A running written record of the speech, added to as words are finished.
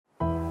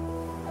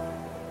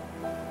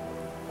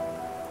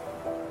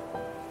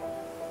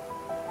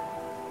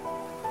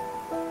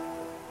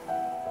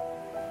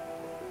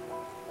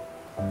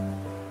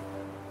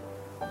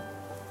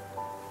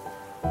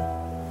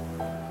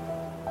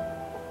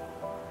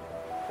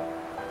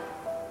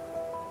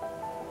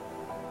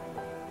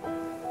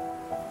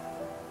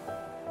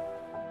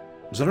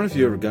So I don't know if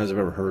you guys have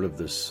ever heard of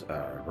this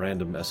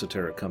random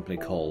esoteric company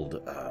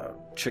called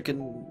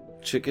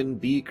Chicken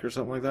Beak or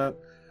something like that.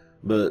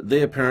 But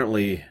they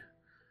apparently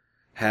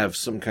have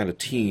some kind of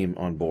team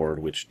on board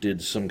which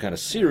did some kind of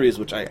series,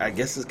 which I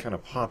guess is kind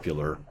of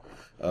popular.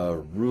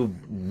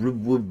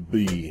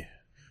 RWBY.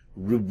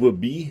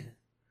 RWBY?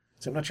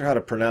 So I'm not sure how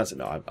to pronounce it.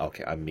 No,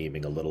 I'm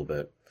memeing a little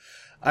bit.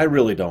 I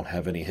really don't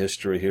have any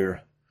history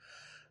here.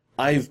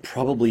 I've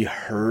probably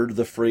heard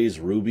the phrase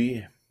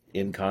Ruby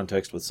in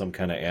context with some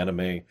kind of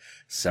anime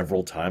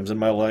several times in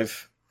my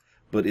life,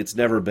 but it's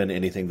never been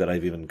anything that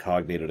I've even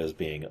cognated as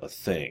being a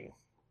thing.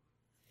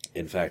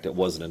 In fact, it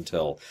wasn't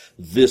until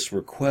this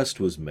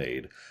request was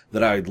made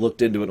that I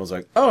looked into it and was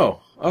like,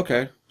 oh,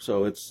 okay,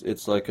 so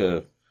it's like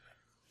a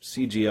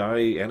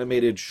CGI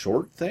animated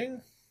short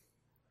thing?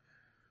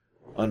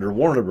 Under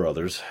Warner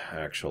Brothers,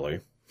 actually.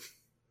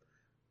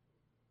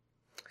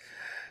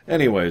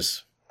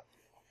 Anyways,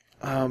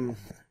 Anime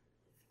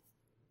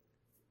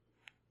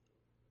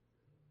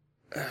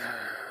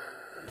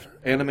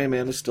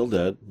Man is still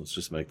dead. Let's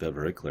just make that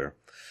very clear.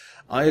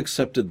 I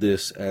accepted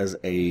this as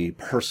a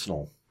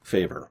personal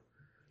favor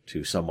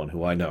to someone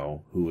who I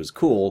know, who is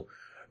cool,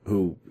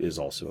 who is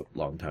also a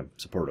longtime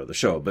supporter of the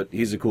show, but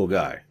he's a cool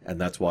guy, and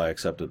that's why I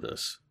accepted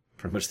this.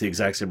 Pretty much the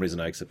exact same reason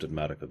I accepted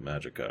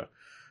Magica.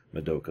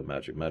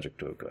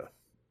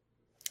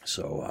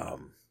 So,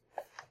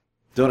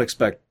 don't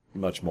expect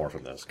much more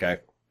from this, okay?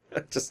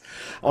 I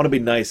want to be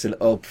nice and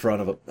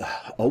open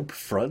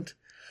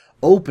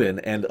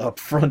and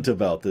upfront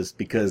about this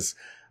because,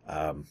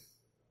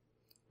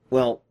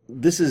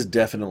 this is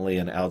definitely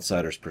an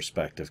outsider's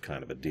perspective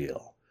kind of a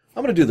deal.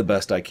 I'm going to do the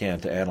best I can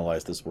to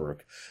analyze this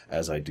work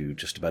as I do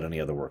just about any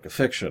other work of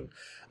fiction.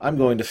 I'm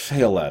going to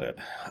fail at it.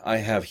 I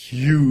have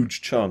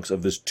huge chunks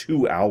of this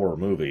 2-hour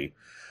movie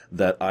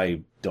that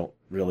I don't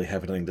really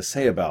have anything to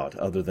say about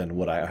other than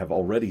what I have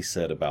already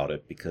said about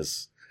it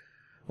because,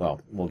 well,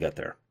 we'll get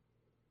there.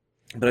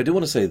 But I do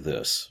want to say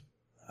this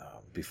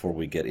before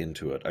we get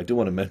into it. I do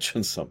want to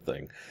mention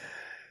something.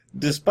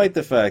 Despite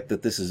the fact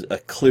that this is a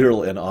clear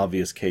and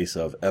obvious case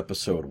of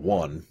episode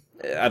 1,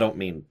 I don't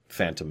mean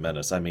Phantom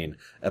Menace, I mean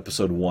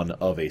episode 1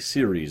 of a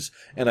series,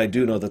 and I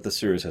do know that the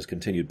series has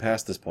continued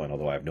past this point,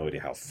 although I have no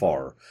idea how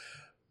far.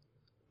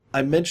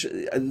 I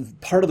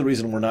mentioned part of the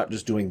reason we're not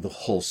just doing the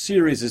whole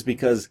series is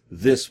because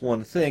this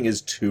one thing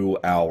is 2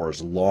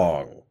 hours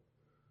long.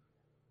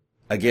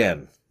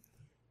 Again,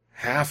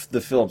 half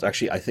the films,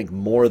 actually I think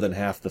more than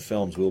half the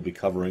films we'll be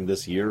covering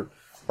this year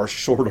are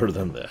shorter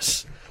than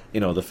this. You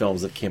know, the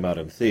films that came out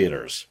in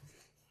theaters.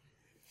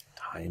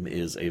 Time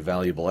is a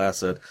valuable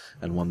asset,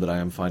 and one that I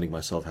am finding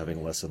myself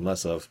having less and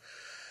less of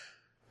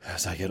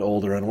as I get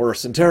older and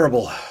worse and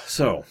terrible.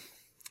 So,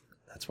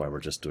 that's why we're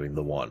just doing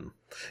the one.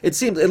 It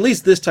seems, at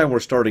least this time we're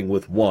starting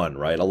with one,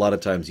 right? A lot of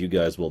times you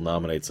guys will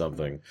nominate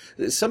something.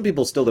 Some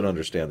people still don't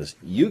understand this.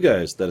 You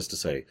guys, that is to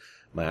say,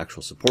 my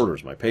actual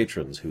supporters, my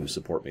patrons who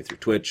support me through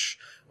Twitch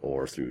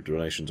or through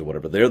donations or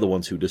whatever, they're the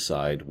ones who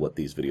decide what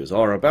these videos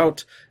are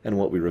about and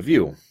what we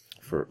review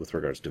with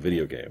regards to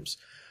video games.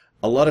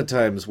 A lot of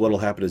times what will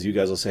happen is you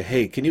guys will say,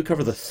 hey, can you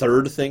cover the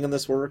third thing in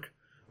this work?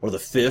 Or the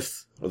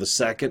fifth? Or the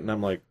second? And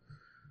I'm like,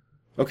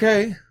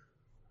 okay.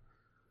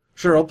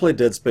 Sure, I'll play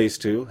Dead Space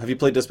 2. Have you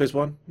played Dead Space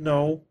 1?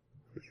 No.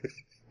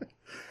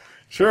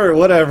 Sure,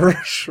 whatever.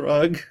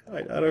 Shrug.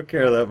 I don't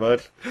care that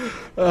much.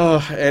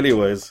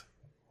 Anyways.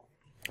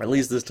 At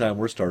least this time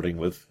we're starting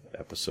with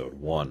episode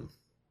 1.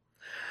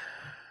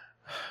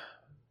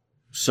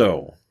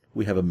 So,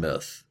 we have a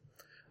myth.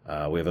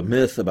 We have a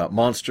myth about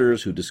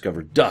monsters who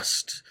discover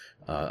dust.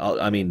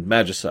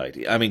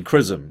 Magicite.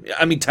 Chrism.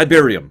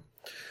 Tiberium.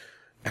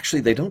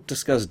 Actually, they don't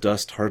discuss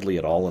dust hardly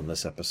at all in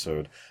this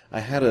episode.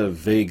 I had a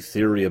vague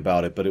theory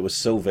about it, but it was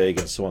so vague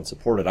and so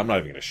unsupported, I'm not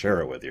even going to share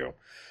it with you.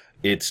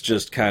 It's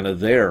just kind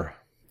of there,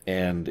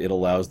 and it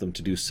allows them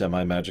to do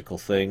semi-magical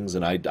things,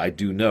 and I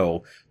do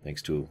know,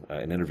 thanks to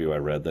an interview I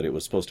read, that it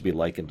was supposed to be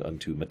likened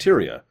unto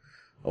materia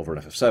over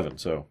in FF7,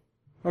 so,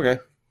 okay,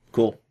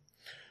 cool.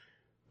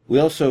 We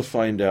also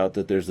find out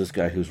that there's this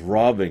guy who's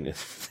robbing,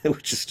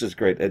 which is just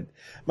great. And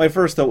my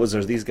first thought was,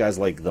 are these guys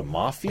like the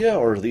mafia,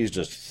 or are these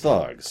just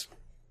thugs?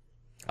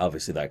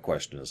 Obviously, that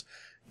question is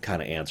kind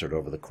of answered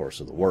over the course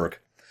of the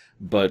work.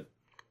 But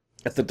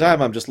at the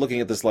time, I'm just looking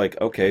at this like,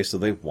 okay, so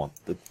they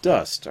want the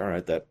dust. All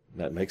right, that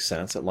makes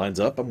sense. It lines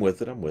up. I'm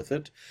with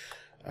it.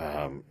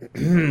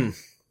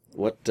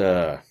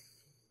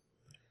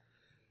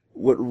 What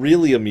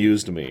really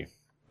amused me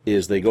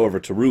is they go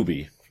over to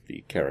Ruby,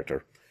 the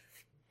character.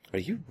 Are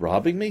you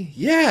robbing me?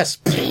 Yes!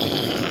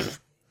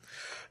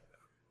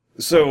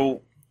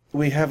 So,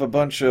 we have a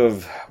bunch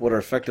of what are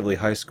effectively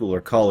high school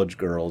or college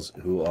girls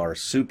who are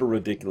super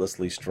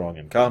ridiculously strong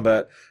in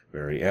combat,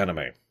 very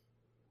anime.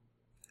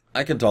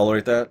 I can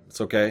tolerate that.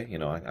 It's okay. You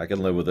know, I can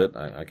live with it.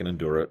 I can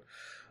endure it.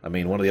 I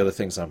mean, one of the other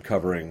things I'm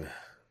covering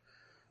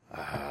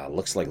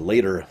looks like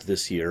later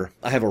this year,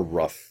 I have a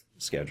rough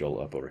schedule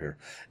up over here,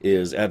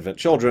 is Advent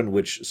Children,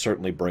 which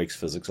certainly breaks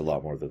physics a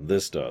lot more than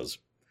this does.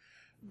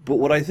 But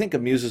what I think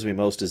amuses me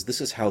most is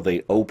this is how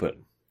they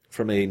open.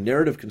 from a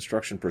narrative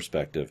construction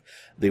perspective,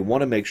 they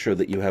want to make sure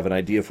that you have an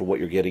idea for what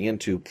you're getting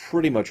into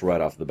pretty much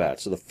right off the bat.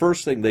 So the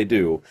first thing they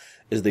do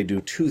is they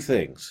do two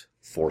things: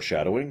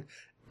 foreshadowing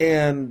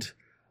and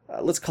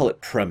let's call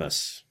it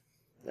premise.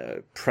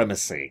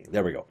 Premising.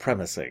 There we go.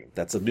 Premising.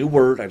 That's a new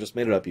word. I just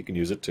made it up. You can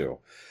use it too.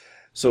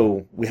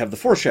 So we have the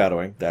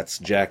foreshadowing. That's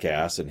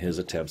Jackass and his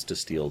attempts to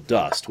steal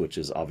dust, which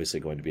is obviously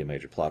going to be a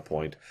major plot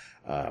point,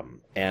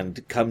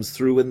 and comes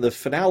through in the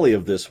finale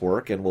of this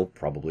work and will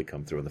probably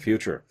come through in the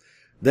future.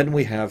 Then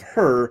we have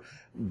her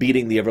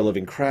beating the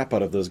ever-living crap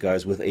out of those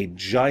guys with a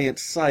giant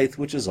scythe,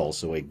 which is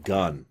also a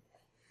gun.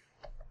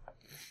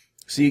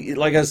 See,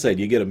 like I said,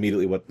 you get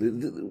immediately what...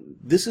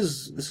 This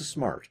is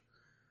smart.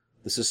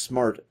 This is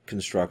smart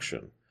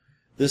construction.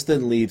 This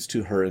then leads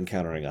to her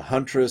encountering a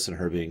huntress and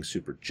her being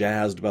super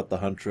jazzed about the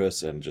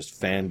huntress and just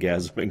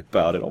fangasming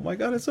about it. Oh my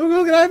god, it's so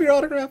cool, can I have your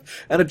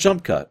autograph? And a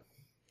jump cut.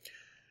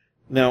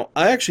 Now,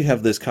 I actually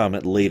have this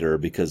comment later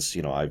because,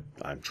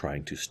 I'm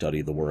trying to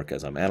study the work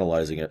as I'm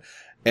analyzing it.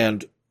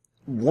 And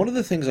one of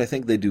the things I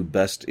think they do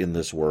best in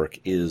this work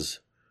is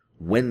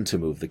when to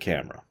move the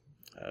camera,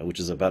 which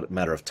is about a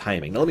matter of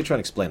timing. Now, let me try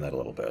and explain that a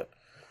little bit.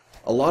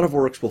 A lot of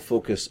works will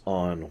focus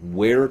on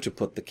where to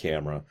put the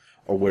camera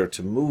or where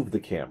to move the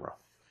camera.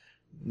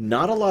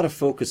 Not a lot of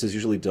focus is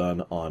usually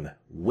done on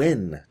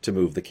when to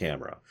move the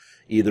camera,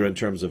 either in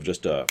terms of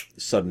just a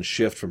sudden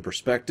shift from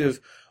perspective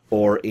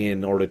or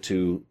in order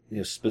to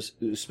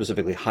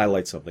specifically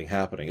highlight something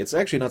happening. It's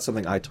actually not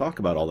something I talk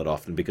about all that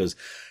often because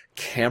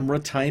camera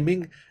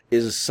timing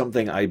is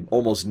something I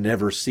almost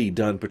never see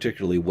done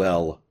particularly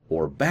well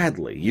or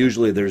badly.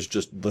 Usually there's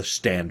just the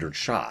standard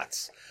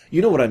shots.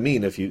 You know what I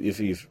mean if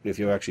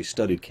you've actually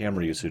studied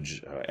camera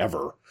usage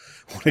ever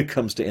when it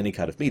comes to any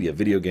kind of media,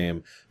 video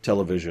game,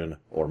 television,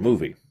 or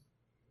movie.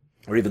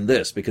 Or even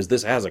this, because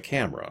this has a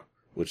camera,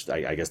 which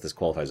I guess this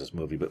qualifies as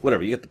movie, but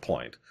whatever, you get the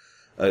point.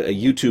 A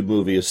YouTube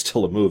movie is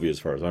still a movie as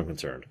far as I'm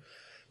concerned.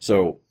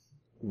 So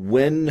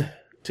when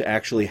to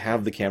actually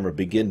have the camera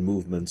begin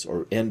movements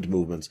or end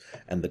movements,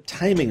 and the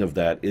timing of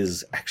that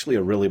is actually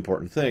a really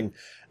important thing.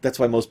 That's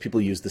why most people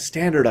use the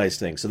standardized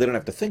thing, so they don't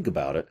have to think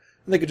about it.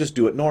 And they could just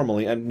do it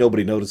normally, and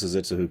nobody notices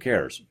it, so who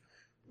cares?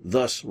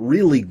 Thus,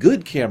 really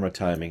good camera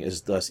timing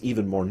is thus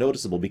even more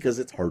noticeable because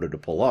it's harder to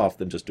pull off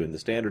than just doing the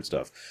standard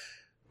stuff.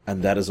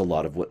 And that is a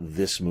lot of what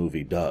this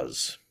movie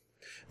does.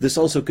 This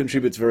also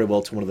contributes very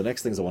well to one of the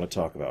next things I want to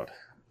talk about,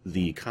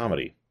 the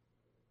comedy.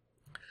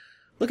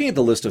 Looking at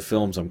the list of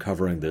films I'm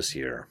covering this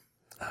year,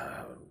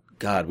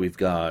 we've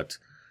got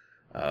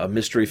a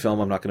mystery film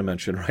I'm not going to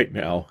mention right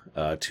now,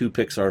 two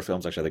Pixar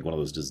films, actually I think one of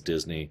those is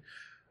Disney.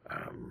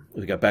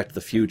 We got Back to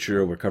the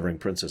Future. We're covering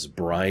Princess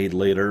Bride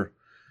later.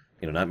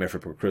 Nightmare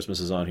Before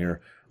Christmas is on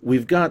here.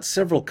 We've got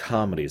several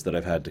comedies that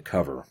I've had to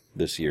cover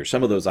this year.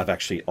 Some of those I've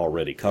actually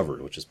already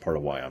covered, which is part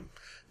of why I'm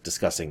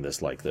discussing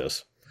this like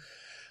this.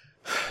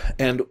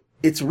 And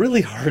it's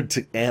really hard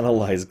to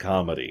analyze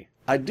comedy.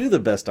 I do the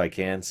best I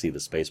can, see the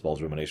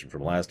Spaceballs Rumination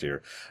from last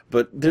year,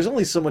 but there's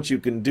only so much you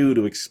can do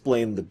to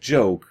explain the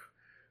joke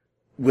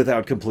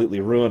without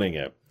completely ruining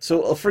it.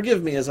 So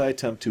forgive me as I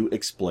attempt to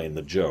explain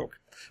the joke.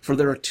 For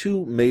there are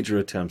two major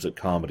attempts at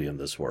comedy in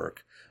this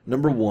work.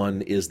 Number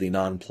one is the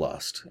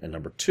nonplussed, and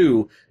number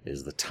two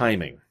is the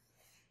timing.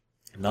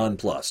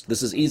 Nonplussed.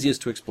 This is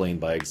easiest to explain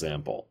by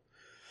example.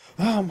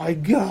 Oh my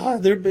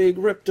god, they're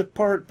being ripped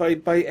apart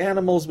by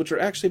animals which are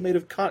actually made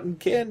of cotton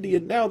candy,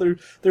 and now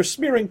they're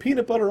smearing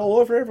peanut butter all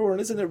over everywhere,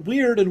 and isn't it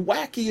weird and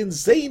wacky and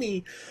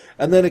zany?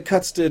 And then it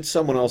cuts to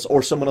someone else,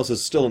 or someone else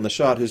is still in the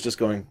shot who's just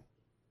going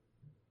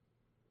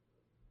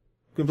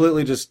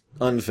completely just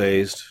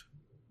unfazed.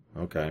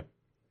 Okay.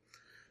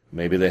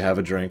 Maybe they have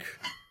a drink.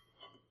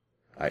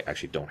 I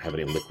actually don't have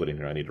any liquid in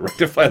here. I need to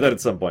rectify that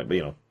at some point.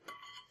 But,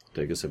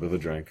 take a sip of a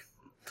drink.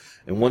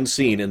 In one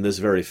scene in this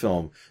very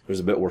film, there's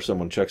a bit where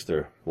someone checks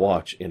their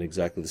watch in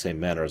exactly the same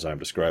manner as I'm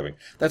describing.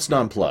 That's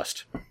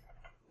nonplussed.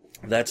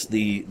 That's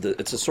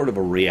it's a sort of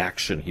a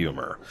reaction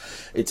humor.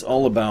 It's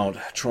all about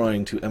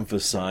trying to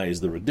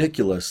emphasize the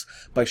ridiculous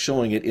by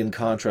showing it in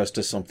contrast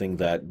to something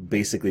that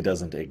basically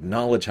doesn't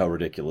acknowledge how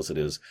ridiculous it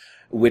is,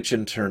 which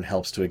in turn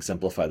helps to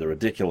exemplify the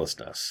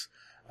ridiculousness.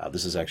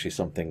 This is actually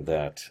something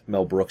that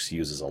Mel Brooks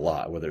uses a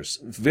lot, where there's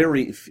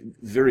very,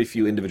 very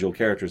few individual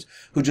characters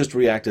who just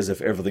react as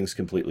if everything's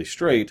completely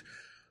straight,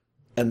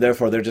 and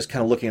therefore they're just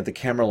kind of looking at the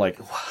camera like,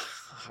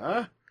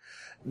 huh?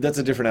 That's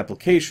a different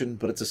application,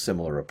 but it's a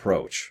similar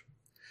approach.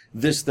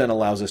 This then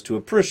allows us to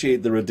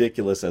appreciate the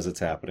ridiculous as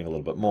it's happening a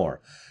little bit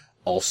more.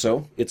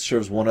 Also, it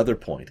serves one other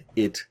point.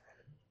 It,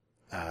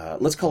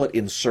 let's call it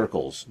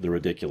encircles the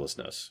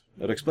ridiculousness.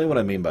 Now, to explain what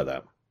I mean by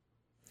that,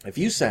 if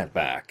you sat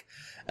back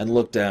and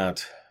looked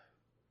at,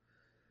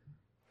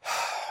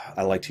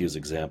 I like to use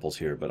examples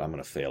here, but I'm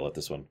going to fail at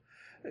this one.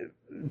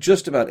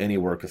 Just about any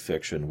work of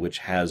fiction which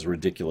has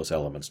ridiculous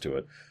elements to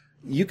it,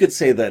 you could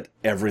say that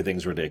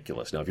everything's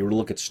ridiculous. Now, if you were to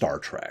look at Star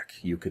Trek,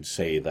 you could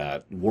say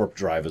that warp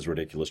drive is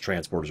ridiculous,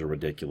 transporters are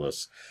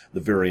ridiculous, the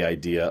very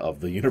idea of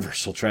the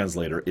universal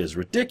translator is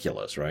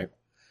ridiculous, right?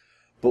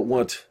 But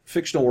what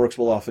fictional works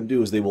will often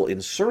do is they will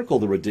encircle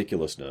the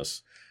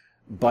ridiculousness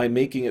by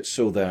making it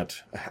so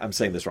that, I'm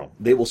saying this wrong,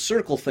 they will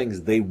circle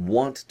things they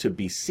want to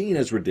be seen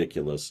as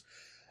ridiculous,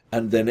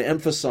 and then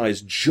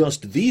emphasize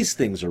just these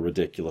things are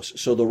ridiculous,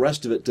 so the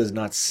rest of it does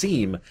not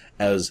seem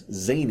as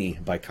zany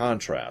by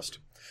contrast.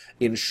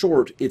 In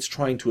short, it's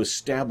trying to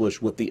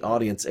establish what the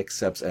audience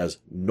accepts as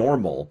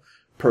normal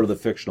per the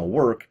fictional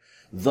work.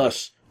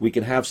 Thus, we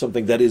can have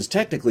something that is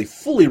technically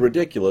fully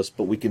ridiculous,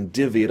 but we can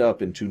divvy it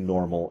up into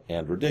normal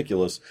and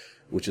ridiculous,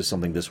 which is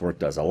something this work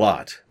does a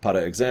lot.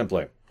 Para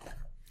exemple,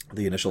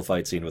 the initial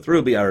fight scene with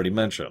RWBY I already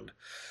mentioned.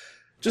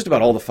 Just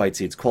about all the fight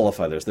scenes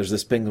qualify this. There's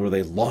this thing where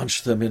they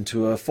launch them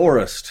into a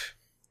forest.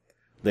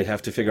 They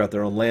have to figure out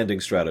their own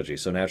landing strategy.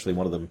 So naturally,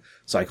 one of them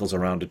cycles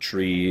around a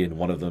tree, and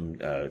one of them,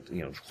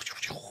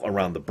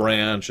 around the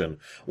branch, and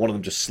one of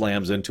them just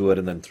slams into it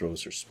and then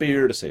throws her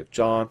spear to save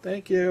John.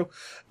 Thank you.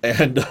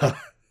 And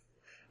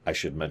I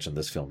should mention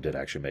this film did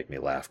actually make me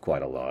laugh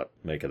quite a lot.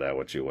 Make of that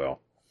what you will.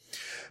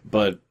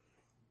 But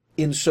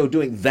in so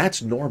doing,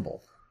 that's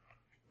normal.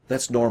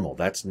 That's normal.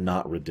 That's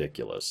not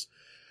ridiculous.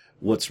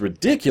 What's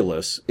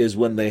ridiculous is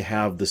when they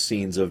have the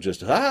scenes of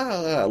just,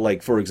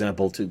 like, for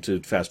example, to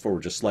fast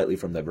forward just slightly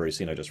from that very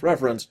scene I just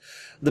referenced,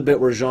 the bit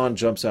where Jean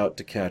jumps out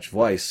to catch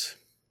Weiss.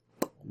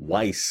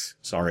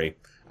 Sorry.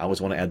 I always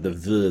want to add the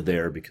V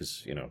there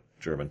because,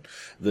 German.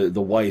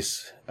 The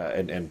Weiss,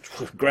 and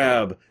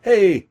grab,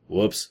 hey,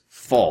 whoops,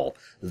 fall.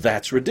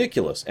 That's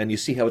ridiculous. And you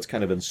see how it's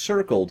kind of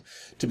encircled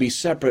to be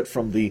separate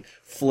from the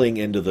fling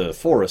into the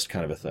forest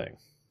kind of a thing.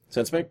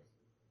 Sense make?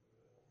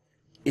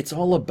 It's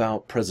all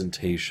about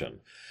presentation,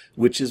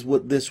 which is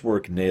what this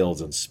work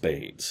nails in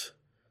spades.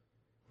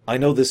 I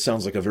know this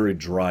sounds like a very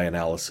dry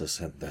analysis,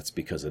 and that's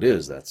because it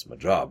is. That's my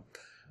job.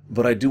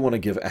 But I do want to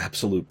give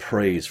absolute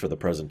praise for the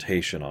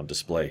presentation on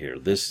display here.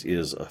 This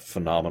is a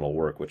phenomenal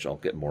work, which I'll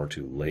get more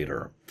to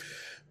later.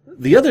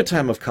 The other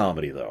type of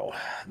comedy, though,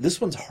 this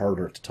one's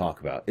harder to talk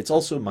about. It's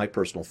also my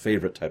personal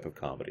favorite type of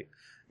comedy.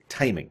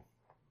 Timing.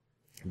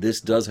 This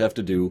does have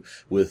to do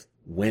with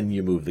when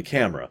you move the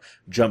camera.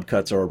 Jump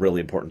cuts are a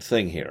really important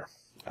thing here.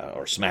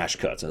 Or smash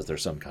cuts, as they're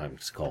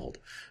sometimes called.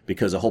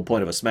 Because the whole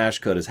point of a smash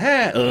cut is,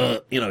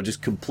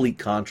 just complete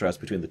contrast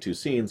between the two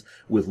scenes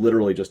with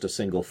literally just a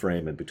single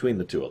frame in between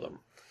the two of them.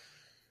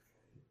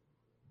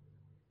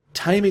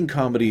 Timing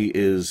comedy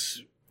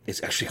is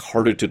actually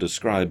harder to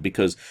describe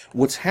because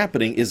what's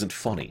happening isn't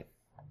funny.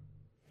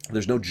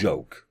 There's no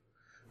joke.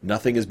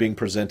 Nothing is being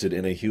presented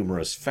in a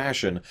humorous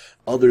fashion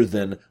other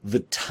than the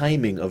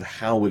timing of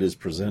how it is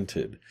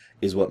presented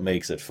is what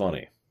makes it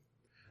funny.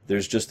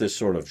 There's just this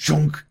sort of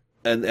chunk,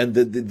 and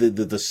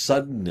the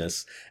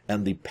suddenness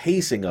and the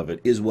pacing of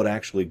it is what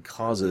actually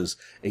causes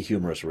a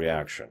humorous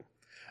reaction.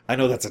 I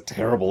know that's a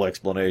terrible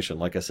explanation.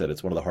 Like I said,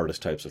 it's one of the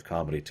hardest types of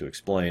comedy to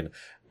explain,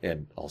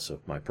 and also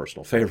my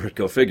personal favorite,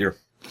 go figure.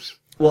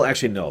 Well,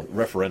 actually, no,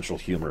 referential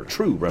humor,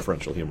 true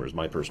referential humor is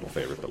my personal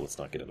favorite, but let's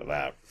not get into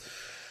that.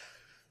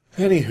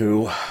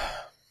 Anywho,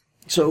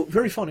 so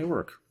very funny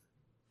work.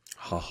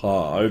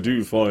 I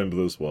do find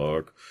this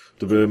work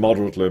to be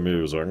moderately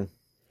amusing.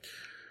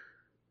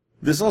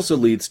 This also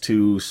leads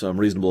to some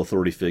reasonable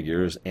authority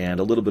figures and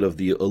a little bit of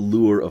the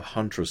allure of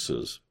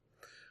huntresses.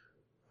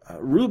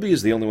 RWBY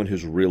is the only one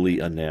who's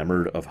really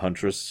enamored of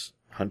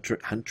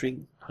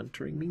hunting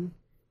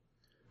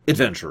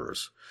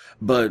adventurers.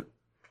 But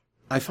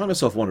I find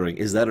myself wondering,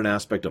 is that an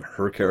aspect of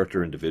her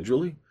character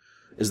individually?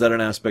 Is that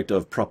an aspect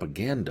of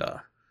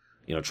propaganda?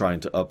 Trying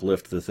to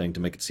uplift the thing to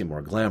make it seem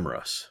more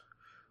glamorous?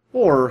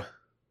 Or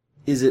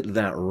is it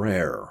that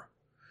rare?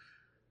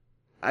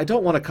 I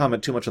don't want to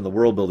comment too much on the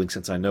world building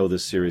since I know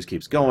this series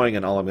keeps going,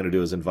 and all I'm going to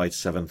do is invite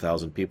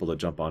 7,000 people to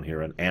jump on here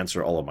and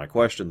answer all of my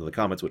questions in the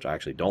comments, which I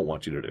actually don't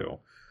want you to do.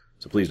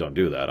 So please don't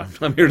do that.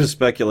 I'm here to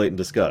speculate and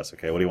discuss,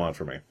 okay? What do you want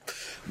from me?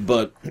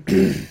 But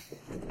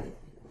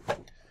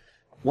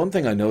one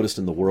thing I noticed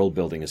in the world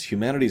building is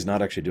humanity's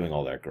not actually doing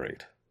all that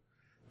great.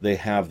 They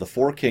have the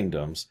 4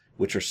 kingdoms,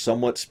 which are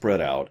somewhat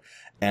spread out,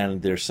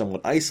 and they're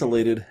somewhat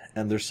isolated,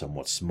 and they're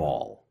somewhat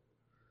small.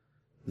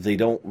 They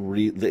don't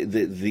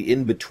the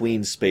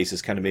in-between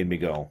spaces kind of made me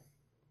go.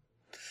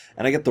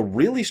 And I get the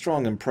really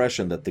strong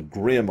impression that the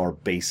Grimm are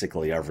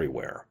basically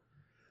everywhere.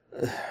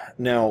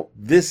 Now,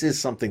 this is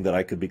something that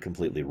I could be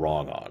completely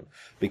wrong on,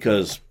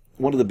 because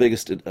one of the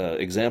biggest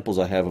examples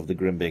I have of the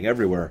Grimm being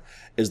everywhere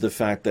is the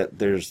fact that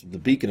there's the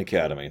Beacon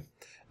Academy,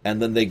 and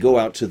then they go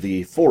out to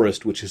the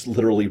forest, which is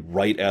literally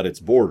right at its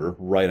border,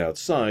 right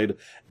outside,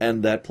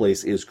 and that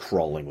place is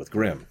crawling with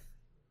Grimm.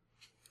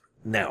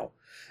 Now,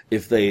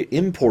 if they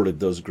imported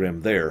those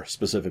Grimm there,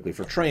 specifically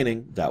for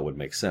training, that would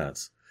make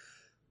sense.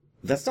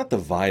 That's not the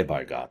vibe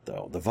I got,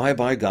 though. The vibe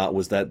I got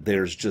was that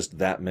there's just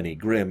that many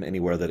Grimm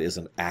anywhere that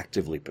isn't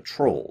actively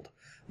patrolled.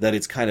 That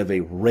it's kind of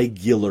a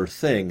regular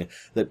thing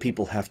that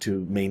people have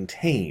to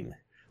maintain.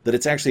 That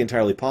it's actually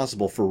entirely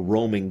possible for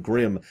roaming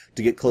Grimm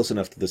to get close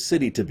enough to the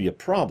city to be a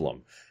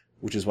problem,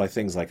 which is why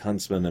things like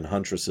huntsmen and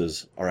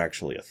huntresses are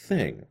actually a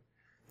thing.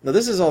 Now,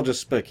 this is all just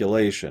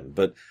speculation,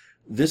 but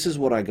this is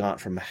what I got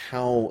from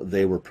how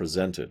they were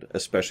presented,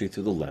 especially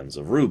through the lens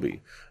of RWBY.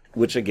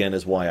 Which, again,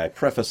 is why I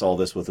preface all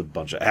this with a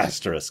bunch of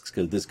asterisks,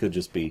 because this could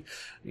just be,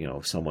 you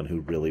know, someone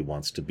who really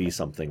wants to be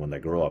something when they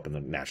grow up, and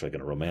they're naturally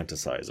going to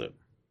romanticize it.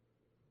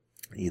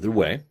 Either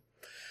way,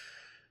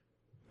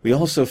 we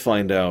also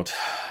find out...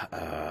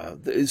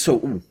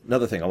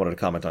 another thing I wanted to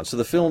comment on. So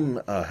the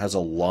film has a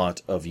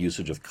lot of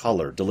usage of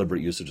color,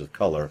 deliberate usage of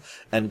color,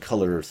 and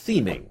color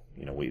theming.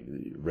 You know,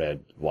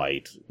 red,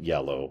 white,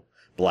 yellow,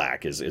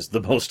 black is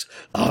the most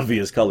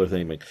obvious color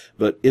theming.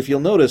 But if you'll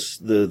notice,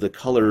 the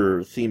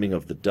color theming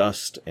of the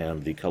dust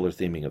and the color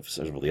theming of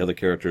several of the other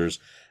characters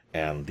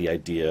and the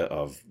idea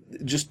of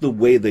just the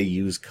way they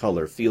use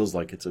color feels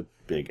like it's a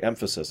big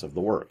emphasis of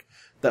the work.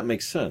 That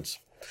makes sense.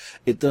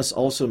 It thus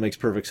also makes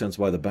perfect sense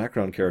why the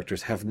background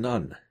characters have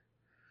none.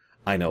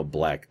 I know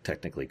black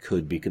technically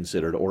could be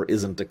considered or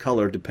isn't a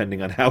color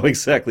depending on how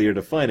exactly you're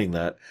defining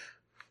that.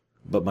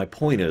 But my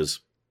point is,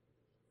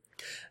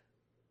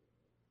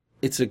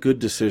 it's a good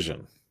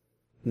decision.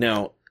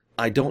 Now,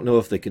 I don't know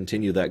if they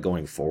continue that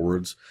going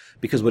forwards,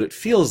 because what it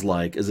feels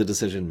like is a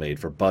decision made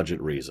for budget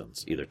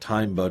reasons, either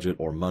time budget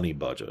or money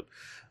budget.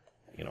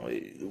 You know,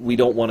 we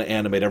don't want to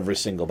animate every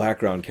single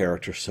background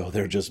character, so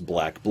they're just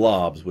black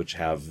blobs which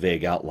have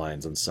vague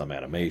outlines and some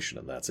animation,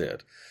 and that's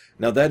it.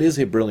 Now, that is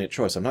a brilliant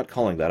choice. I'm not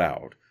calling that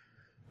out.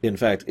 In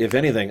fact, if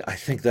anything, I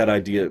think that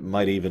idea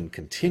might even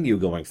continue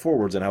going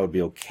forwards, and I would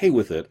be okay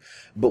with it.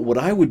 But what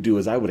I would do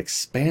is I would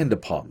expand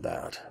upon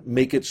that,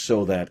 make it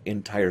so that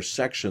entire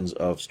sections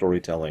of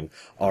storytelling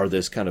are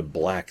this kind of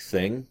black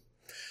thing,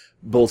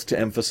 both to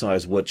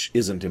emphasize which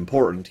isn't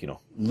important, you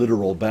know,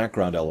 literal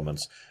background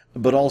elements,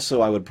 but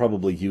also I would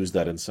probably use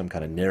that in some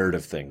kind of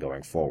narrative thing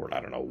going forward. I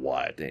don't know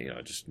what, you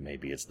know, just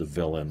maybe it's the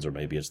villains, or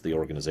maybe it's the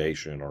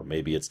organization, or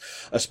maybe it's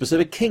a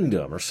specific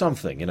kingdom or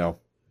something, you know.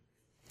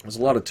 There's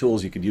a lot of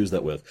tools you could use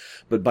that with,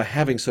 but by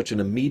having such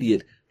an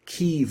immediate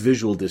key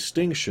visual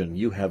distinction,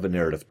 you have a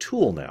narrative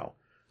tool now,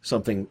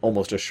 something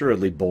almost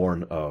assuredly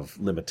born of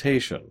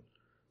limitation.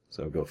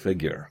 So go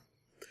figure.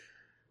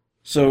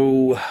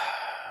 So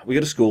we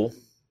go to school.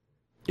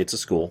 It's a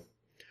school.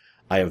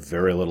 I have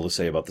very little to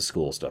say about the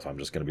school stuff. I'm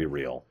just going to be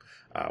real.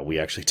 We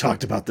actually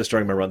talked about this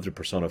during my run through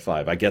Persona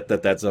 5. I get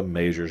that that's a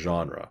major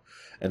genre.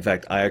 In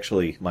fact, I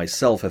actually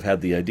myself have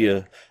had the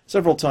idea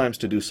several times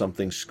to do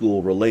something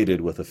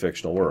school-related with a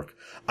fictional work.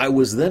 I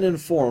was then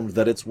informed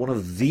that it's one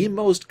of the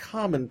most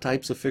common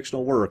types of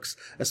fictional works,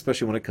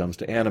 especially when it comes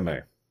to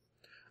anime.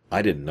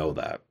 I didn't know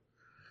that.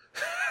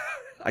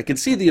 I can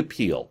see the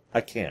appeal.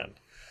 I can.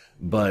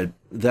 But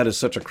that is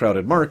such a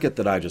crowded market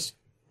that I just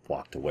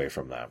walked away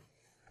from that.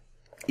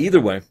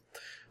 Either way,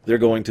 they're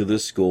going to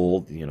this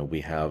school. You know,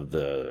 we have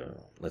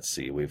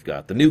we've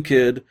got the new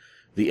kid,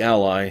 the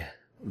ally,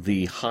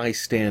 the high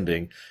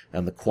standing,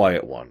 and the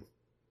quiet one,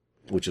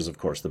 which is, of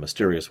course, the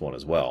mysterious one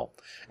as well.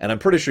 And I'm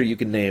pretty sure you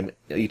can name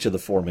each of the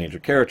four major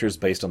characters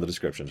based on the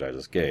descriptions I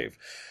just gave.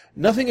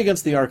 Nothing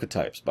against the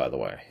archetypes, by the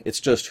way. It's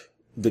just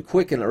the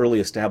quick and early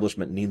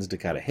establishment needs to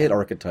kind of hit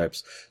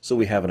archetypes so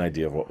we have an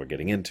idea of what we're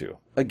getting into.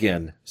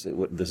 Again,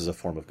 this is a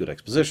form of good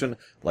exposition,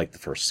 like the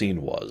first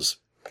scene was.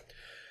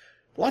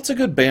 Lots of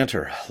good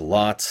banter.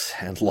 Lots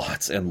and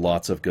lots and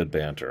lots of good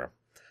banter.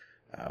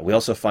 We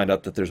also find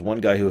out that there's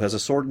one guy who has a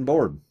sword and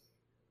board.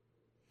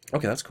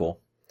 Okay, that's cool.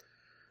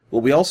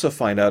 What we also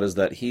find out is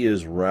that he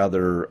is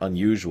rather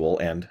unusual,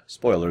 and,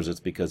 spoilers, it's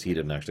because he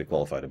didn't actually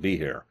qualify to be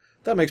here.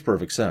 That makes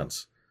perfect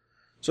sense.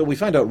 So we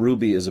find out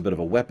RWBY is a bit of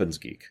a weapons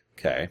geek,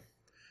 okay?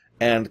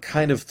 And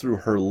kind of through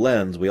her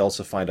lens, we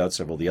also find out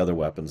several of the other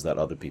weapons that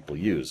other people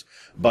use.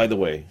 By the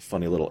way,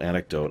 funny little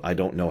anecdote, I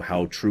don't know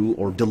how true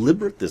or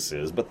deliberate this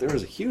is, but there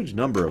is a huge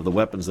number of the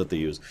weapons that they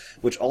use,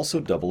 which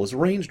also double as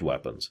ranged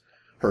weapons.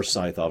 Her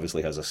scythe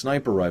obviously has a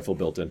sniper rifle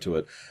built into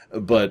it,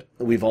 but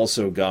we've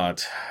also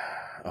got,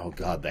 oh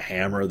god, the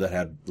hammer that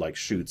had, like,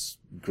 shoots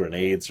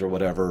grenades or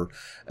whatever,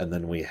 and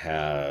then we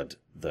had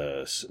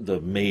the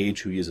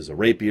mage who uses a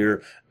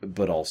rapier,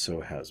 but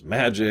also has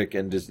magic,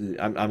 and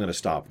I'm going to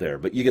stop there,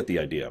 but you get the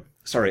idea.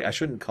 Sorry, I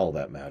shouldn't call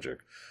that magic,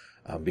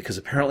 because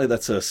apparently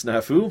that's a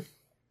snafu?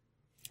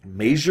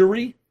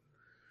 Magery?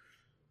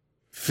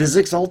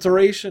 Physics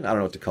alteration? I don't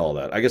know what to call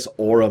that. I guess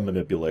aura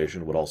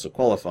manipulation would also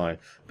qualify,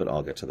 but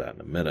I'll get to that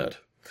in a minute.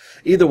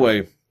 Either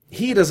way,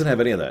 he doesn't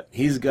have any of that.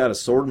 He's got a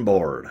sword and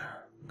board.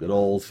 Good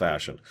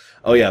old-fashioned.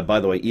 Oh yeah,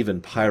 by the way,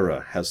 even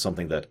Pyra has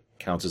something that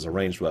counts as a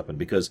ranged weapon,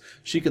 because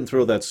she can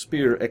throw that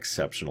spear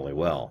exceptionally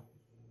well.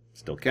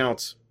 Still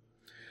counts.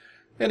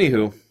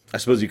 Anywho, I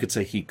suppose you could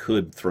say he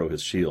could throw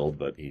his shield,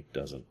 but he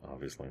doesn't,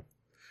 obviously.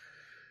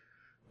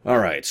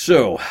 Alright,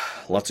 so,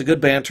 lots of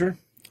good banter.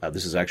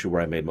 This is actually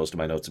where I made most of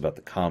my notes about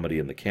the comedy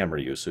and the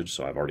camera usage,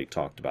 so I've already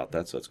talked about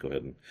that, so let's go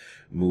ahead and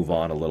move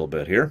on a little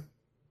bit here.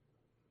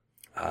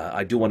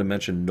 I do want to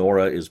mention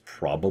Nora is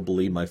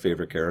probably my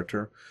favorite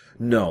character.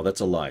 No, that's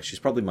a lie. She's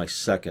probably my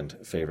second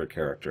favorite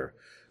character.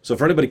 So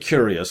for anybody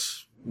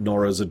curious,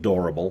 Nora is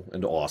adorable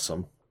and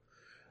awesome,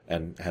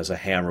 and has a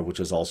hammer, which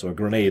is also a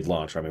grenade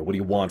launcher. I mean, what do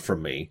you want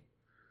from me?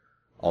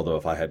 Although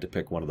if I had to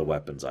pick one of the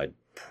weapons, I'd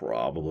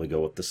probably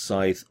go with the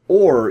scythe,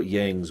 or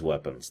Yang's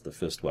weapons, the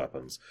fist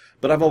weapons.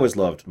 But I've always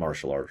loved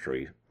martial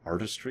archery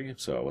artistry,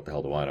 so what the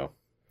hell do I know?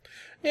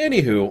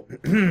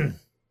 Anywho,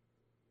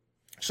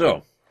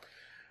 so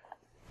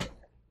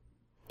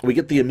we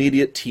get the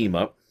immediate team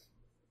up.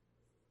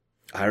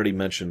 I already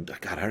mentioned,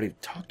 God, I already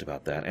talked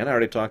about that, and I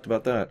already talked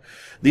about that.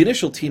 The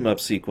initial team-up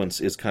sequence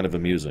is kind of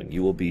amusing.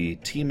 You will be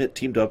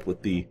teamed up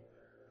with the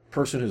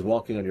person who's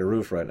walking on your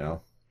roof right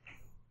now.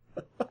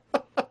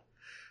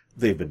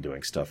 They've been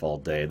doing stuff all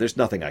day. There's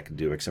nothing I can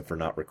do except for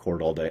not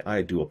record all day.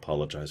 I do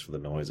apologize for the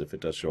noise if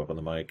it does show up on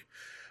the mic.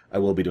 I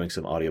will be doing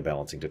some audio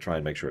balancing to try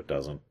and make sure it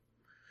doesn't.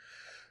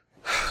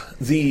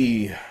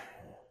 The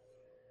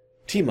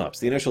team-ups,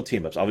 the initial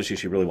team-ups. Obviously,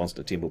 she really wants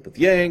to team up with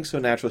Yang, so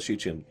naturally she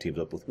teams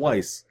up with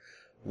Weiss.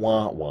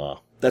 Wah, wah.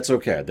 That's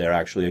okay. They're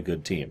actually a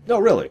good team. No,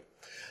 really.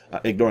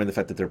 Ignoring the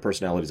fact that their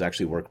personalities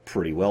actually work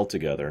pretty well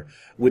together.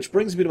 Which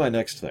brings me to my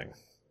next thing.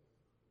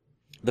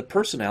 The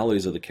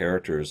personalities of the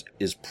characters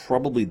is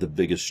probably the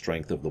biggest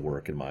strength of the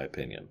work, in my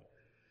opinion.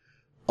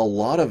 A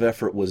lot of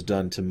effort was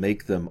done to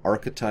make them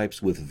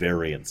archetypes with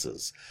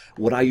variances,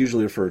 what I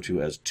usually refer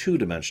to as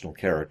two-dimensional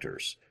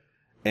characters.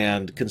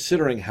 And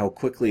considering how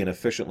quickly and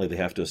efficiently they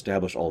have to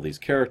establish all these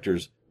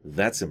characters,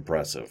 that's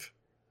impressive.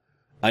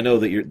 I know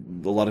that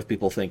a lot of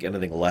people think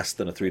anything less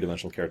than a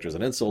three-dimensional character is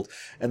an insult,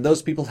 and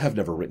those people have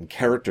never written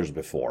characters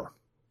before.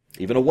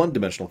 Even a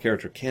one-dimensional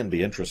character can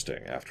be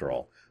interesting, after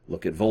all.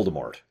 Look at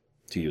Voldemort,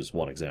 to use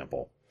one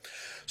example.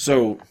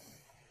 So,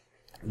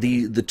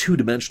 the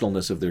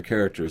two-dimensionalness of their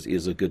characters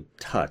is a good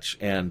touch,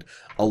 and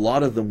a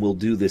lot of them will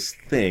do this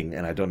thing,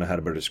 and I don't know how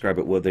to better describe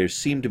it, where they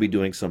seem to be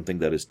doing something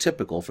that is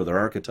typical for their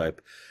archetype,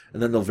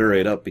 and then they'll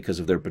vary it up because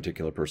of their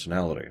particular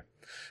personality.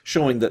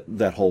 Showing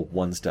that whole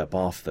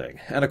one-step-off thing.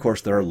 And, of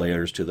course, there are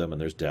layers to them,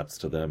 and there's depths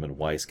to them, and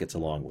Weiss gets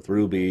along with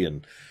Ruby,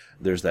 and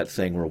there's that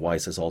thing where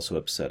Weiss is also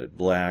upset at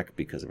Black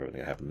because of everything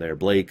that happened there.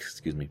 Blake.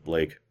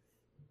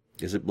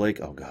 Is it Blake?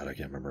 Oh, God, I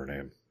can't remember her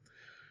name.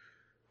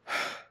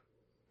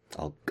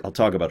 I'll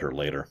talk about her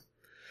later.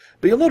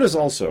 But you'll notice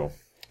also,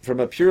 from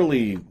a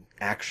purely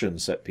action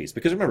set piece,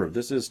 because remember,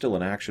 this is still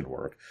an action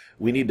work,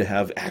 we need to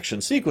have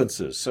action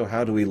sequences. So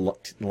how do we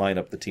line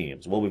up the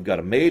teams? Well, we've got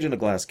a mage and a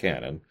glass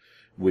cannon,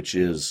 which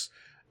is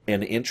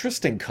an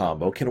interesting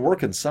combo, can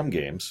work in some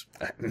games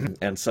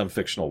and some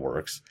fictional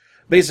works.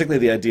 Basically,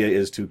 the idea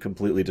is to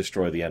completely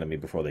destroy the enemy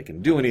before they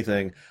can do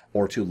anything,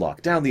 or to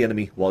lock down the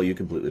enemy while you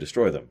completely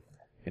destroy them.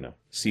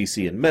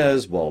 CC and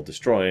Mez while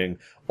destroying,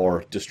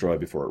 or destroy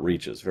before it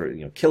reaches.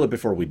 Kill it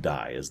before we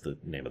die is the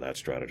name of that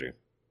strategy.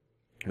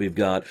 We've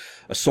got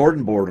a sword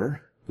and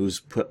border, who's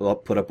put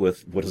up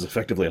with what is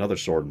effectively another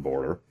sword and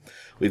border.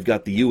 We've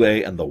got the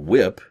UA and the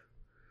whip,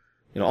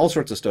 all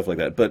sorts of stuff like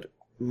that. But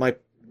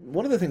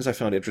one of the things I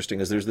found interesting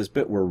is there's this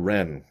bit where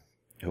Ren,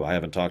 who I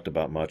haven't talked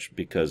about much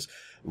because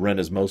Ren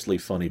is mostly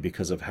funny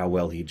because of how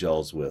well he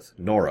gels with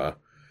Nora.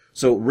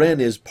 So Ren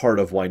is part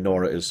of why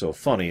Nora is so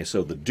funny,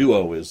 so the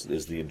duo is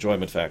the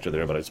enjoyment factor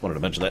there, but I just wanted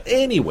to mention that.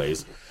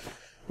 Anyways,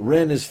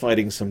 Ren is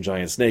fighting some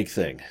giant snake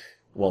thing.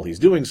 While he's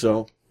doing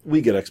so,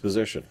 we get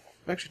exposition.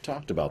 I've actually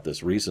talked about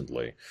this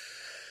recently.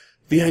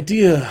 The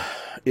idea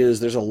is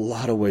there's a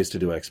lot of ways to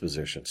do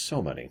exposition,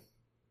 so many.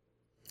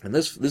 And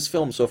this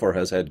film so far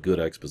has had good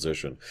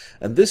exposition.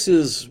 And this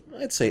is,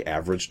 I'd say,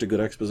 average to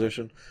good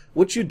exposition.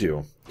 What you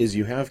do is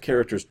you have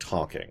characters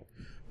talking.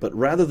 But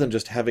rather than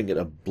just having it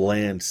a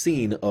bland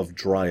scene of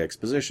dry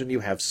exposition, you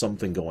have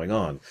something going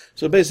on.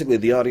 So basically,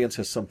 the audience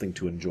has something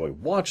to enjoy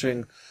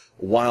watching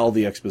while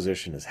the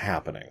exposition is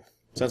happening.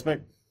 Sense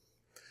make?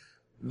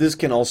 This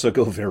can also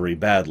go very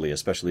badly,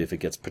 especially if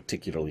it gets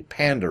particularly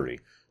pandery.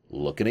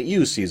 Looking at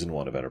you, Season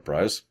 1 of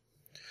Enterprise.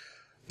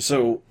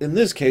 So, in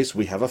this case,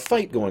 we have a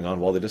fight going on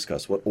while they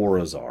discuss what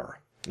auras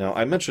are. Now,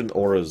 I mentioned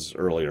auras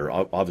earlier.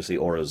 Obviously,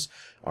 auras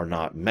are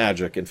not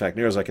magic. In fact,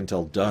 near as I can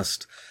tell,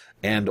 dust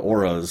and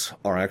auras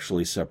are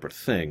actually separate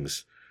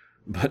things.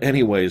 But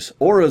anyways,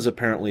 auras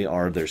apparently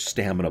are their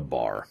stamina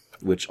bar,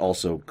 which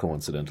also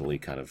coincidentally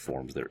kind of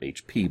forms their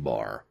HP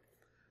bar.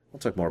 I'll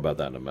talk more about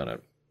that in a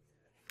minute.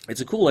 It's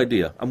a cool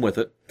idea. I'm with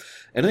it.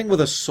 Anything with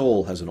a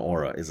soul has an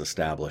aura is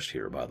established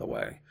here, by the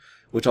way,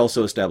 which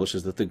also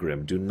establishes that the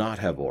Grimm do not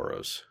have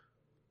auras.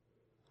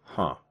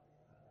 Huh.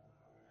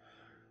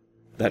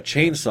 That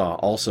chainsaw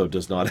also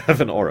does not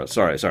have an aura.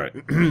 Sorry.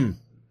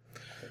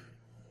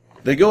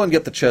 They go and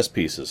get the chess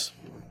pieces.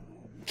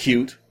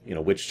 Cute.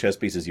 Which chess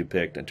pieces you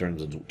picked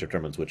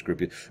determines which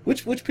group you...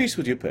 Which piece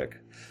would you pick?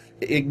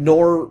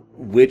 Ignore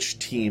which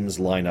teams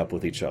line up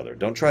with each other.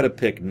 Don't try to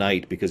pick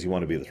knight because you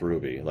want to be with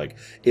Ruby.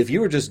 If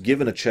you were just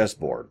given a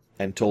chessboard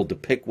and told to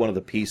pick one of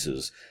the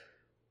pieces,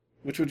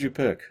 which would you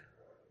pick?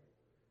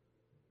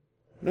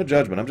 No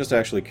judgment, I'm just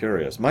actually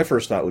curious. My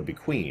first thought would be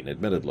queen,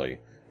 admittedly.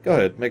 Go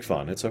ahead, make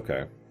fun, it's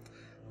okay.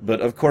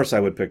 But of course I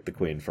would pick the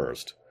queen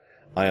first.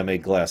 I am a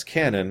glass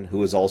cannon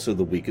who is also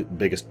the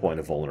biggest point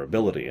of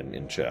vulnerability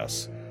in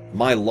chess.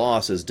 My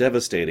loss is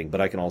devastating,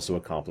 but I can also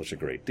accomplish a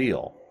great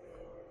deal.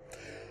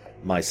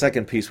 My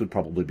second piece would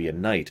probably be a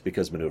knight,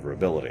 because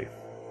maneuverability.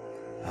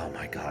 Oh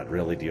my god,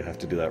 really? Do you have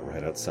to do that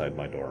right outside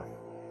my door?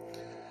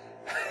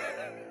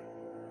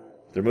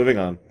 They're moving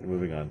on.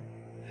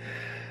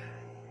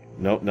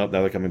 Nope, now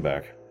they're coming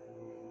back.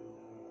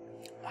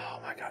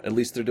 At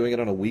least they're doing it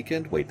on a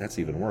weekend? Wait, that's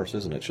even worse,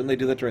 isn't it? Shouldn't they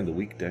do that during the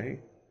weekday?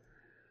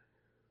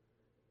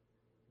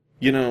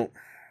 You know,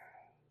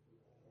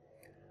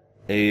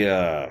 this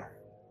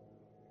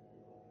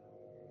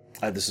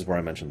is where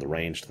I mentioned the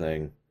ranged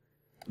thing.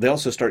 They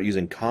also start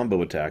using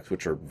combo attacks,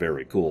 which are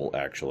very cool,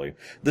 actually.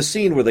 The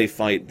scene where they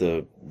fight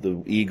the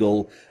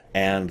eagle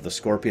and the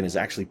scorpion is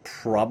actually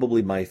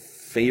probably my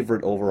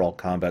favorite overall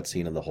combat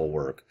scene in the whole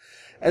work.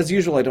 As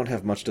usual, I don't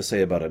have much to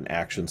say about an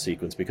action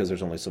sequence because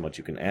there's only so much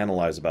you can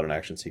analyze about an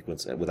action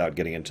sequence without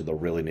getting into the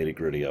really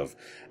nitty-gritty of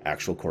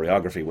actual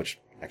choreography, which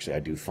actually I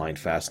do find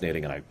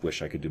fascinating, and I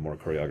wish I could do more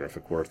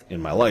choreographic work in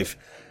my life.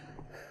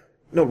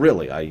 No,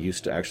 really, I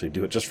used to actually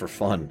do it just for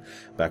fun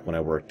back when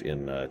I worked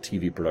in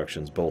TV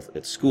productions, both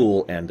at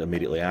school and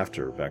immediately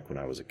after, back when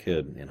I was a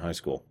kid in high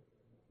school.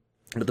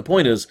 But the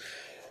point is,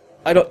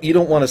 you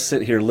don't want to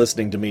sit here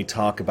listening to me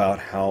talk about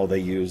how they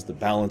use the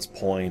balance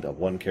point of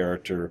one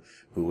character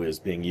who is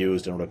being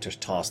used in order to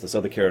toss this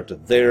other character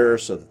there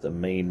so that the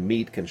main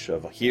meat can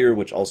shove here,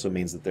 which also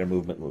means that their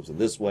movement moves in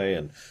this way,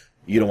 and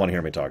you don't want to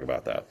hear me talk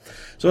about that.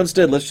 So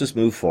instead, let's just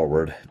move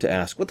forward to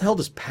ask, what the hell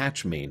does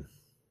patch mean?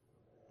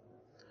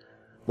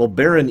 Well,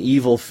 Baron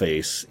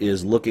Evilface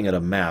is looking at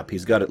a map.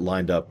 He's got it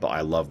lined up.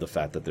 I love the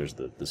fact that there's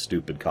the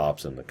stupid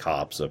cops and the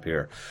cops up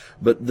here.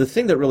 But the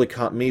thing that really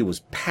caught me was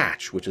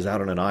patch, which is out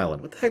on an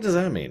island. What the heck does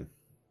that mean?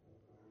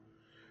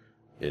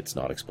 It's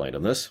not explained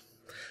in this.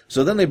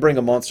 So then they bring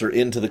a monster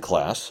into the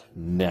class,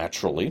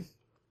 naturally.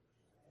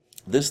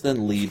 This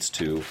then leads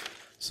to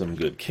some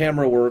good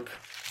camera work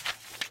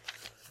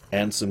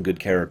and some good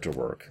character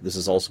work. This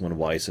is also when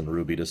Weiss and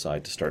RWBY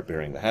decide to start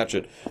burying the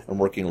hatchet and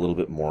working a little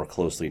bit more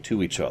closely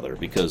to each other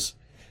because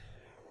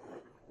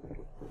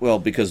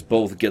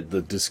both get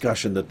the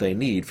discussion that they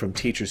need from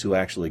teachers who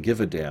actually give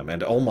a damn.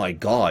 And oh my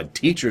god,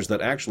 teachers that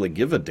actually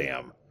give a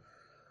damn.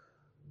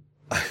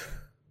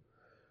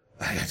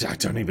 I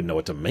don't even know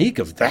what to make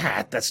of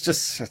that. That's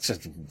just such a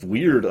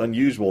weird,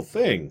 unusual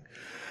thing.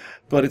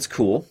 But it's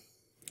cool.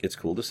 It's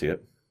cool to see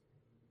it.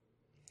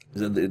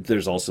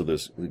 There's also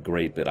this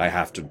great bit, I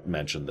have to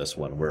mention this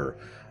one, where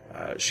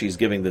she's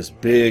giving this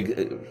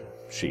big...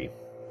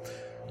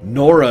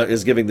 Nora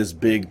is giving this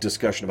big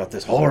discussion about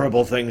this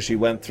horrible thing she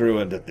went through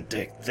and at the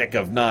thick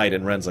of night,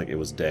 and Ren's like, it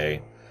was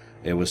day.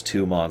 It was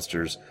two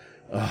monsters.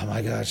 Oh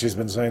my god, she's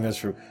been saying this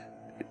for...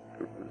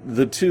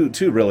 The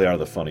two really are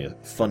the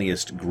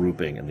funniest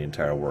grouping in the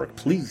entire work.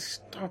 Please,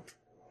 stop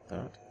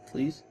that.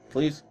 Please,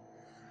 please.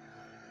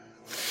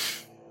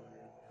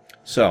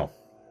 So...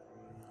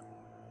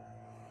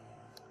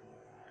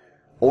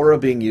 Aura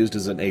being used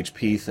as an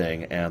HP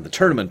thing, and the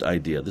tournament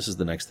idea. This is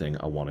the next thing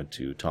I wanted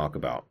to talk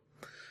about.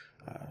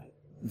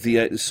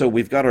 So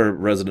we've got our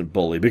resident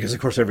bully, because of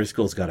course every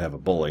school's got to have a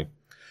bully.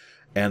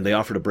 And they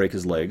offer to break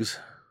his legs.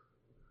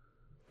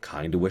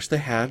 Kind of wish they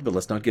had, but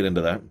let's not get into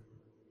that.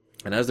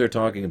 And as they're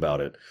talking about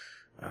it,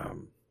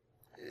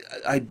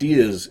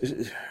 ideas,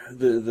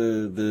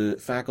 the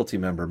faculty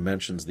member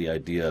mentions the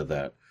idea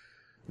that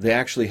they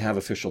actually have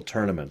official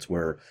tournaments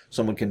where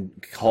someone can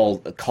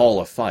call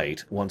a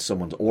fight once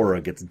someone's aura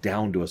gets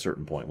down to a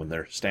certain point, when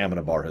their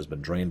stamina bar has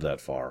been drained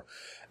that far.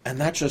 And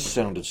that just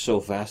sounded so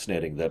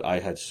fascinating that I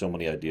had so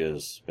many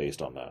ideas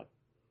based on that.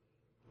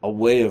 A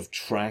way of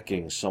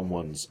tracking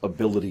someone's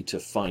ability to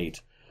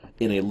fight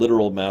in a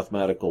literal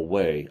mathematical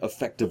way,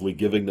 effectively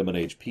giving them an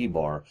HP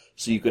bar,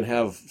 so you can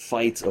have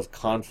fights of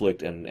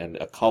conflict and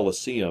a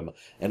coliseum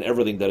and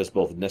everything that is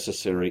both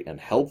necessary and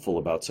helpful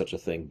about such a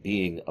thing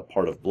being a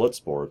part of blood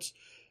sports,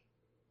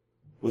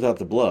 without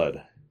the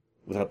blood,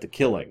 without the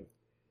killing.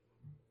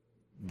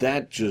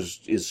 That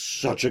just is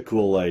such a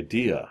cool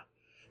idea.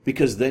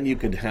 Because then you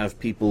could have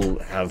people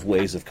have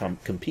ways of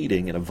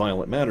competing in a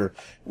violent manner,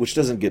 which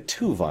doesn't get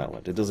too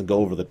violent. It doesn't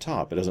go over the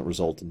top. It doesn't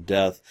result in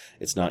death.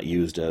 It's not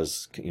used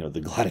as, the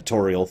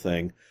gladiatorial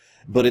thing.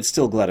 But it's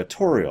still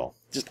gladiatorial.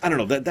 I don't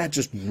know, that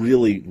just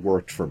really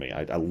worked for me.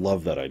 I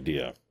love that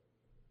idea.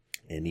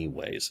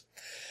 Anyways.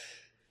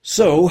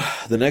 So,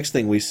 the next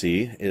thing we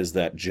see is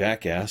that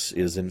Jackass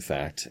is in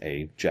fact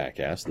a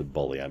jackass, the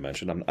bully I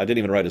mentioned. I didn't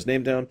even write his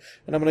name down,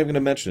 and I'm not even going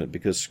to mention it,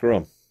 because screw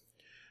him.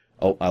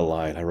 Oh, I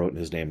lied. I wrote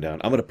his name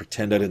down. I'm going to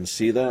pretend I didn't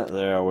see that.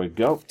 There we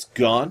go. It's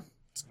gone.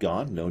 It's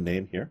gone. No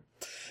name here.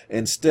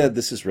 Instead,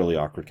 this is really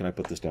awkward. Can I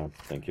put this down?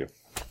 Thank you.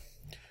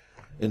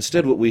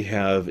 Instead, what we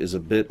have is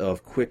a bit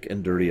of quick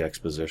and dirty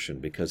exposition,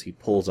 because he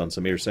pulls on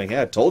some ears saying,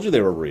 hey, I told you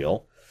they were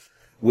real,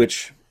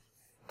 which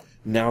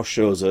now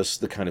shows us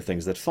the kind of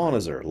things that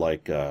faunas are,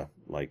 like.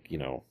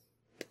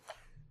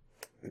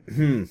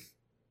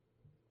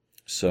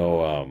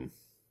 So,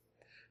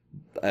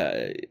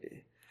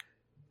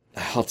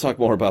 I'll talk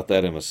more about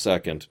that in a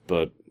second,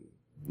 but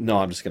no,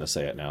 I'm just going to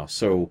say it now.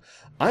 So,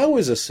 I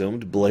always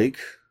assumed Blake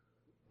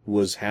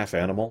was half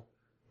animal,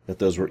 that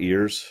those were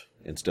ears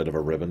instead of a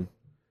ribbon.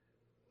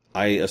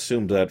 I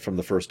assumed that from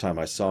the first time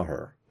I saw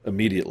her,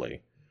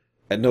 immediately.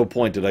 At no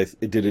point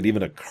did it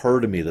even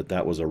occur to me that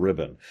that was a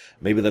ribbon.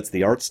 Maybe that's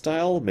the art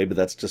style, maybe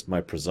that's just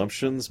my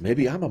presumptions,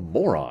 maybe I'm a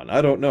moron,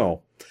 I don't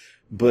know.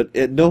 But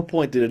at no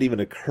point did it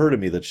even occur to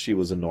me that she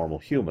was a normal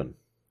human.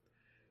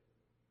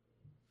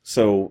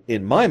 So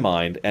in my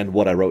mind, and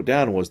what I wrote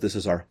down was this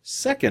is our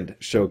second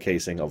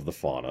showcasing of the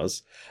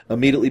faunas,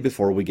 immediately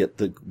before we get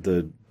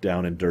the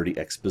down and dirty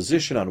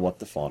exposition on what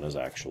the faunas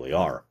actually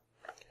are.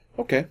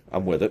 Okay,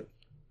 I'm with it.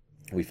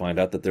 We find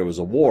out that there was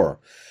a war.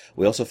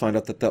 We also find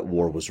out that that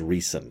war was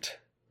recent.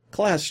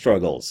 Class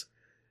struggles.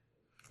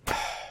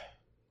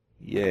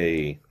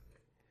 Yay.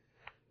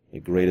 The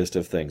greatest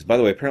of things. By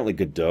the way, apparently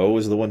Godot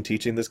is the one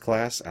teaching this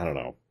class. I don't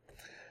know.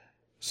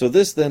 So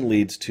this then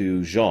leads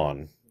to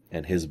Jean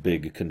and his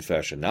big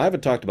confession. Now, I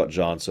haven't talked about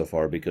Jean so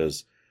far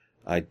because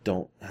I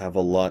don't have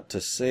a lot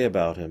to say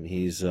about him.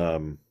 He's a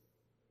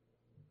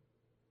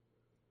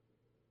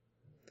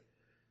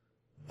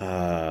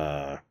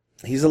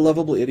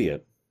lovable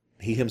idiot.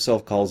 He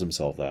himself calls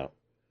himself that.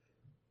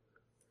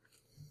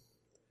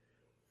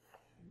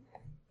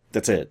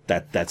 That's it.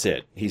 That's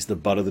it. He's the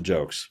butt of the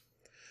jokes.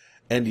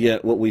 And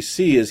yet what we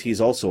see is he's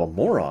also a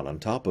moron on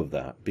top of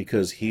that,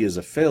 because he is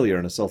a failure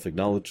and a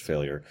self-acknowledged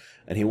failure,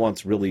 and he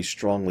wants really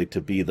strongly to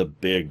be the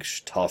big,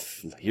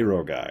 tough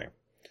hero guy.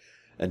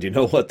 And you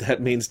know what that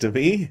means to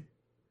me?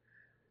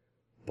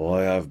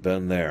 Boy, I've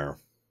been there.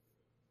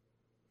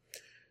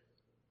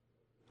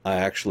 I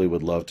actually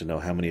would love to know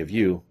how many of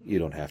you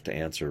don't have to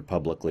answer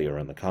publicly or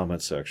in the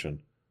comments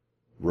section,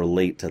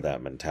 relate to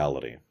that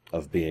mentality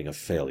of being a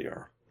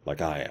failure,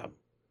 like I am,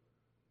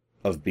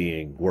 of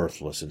being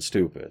worthless and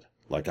stupid,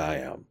 like I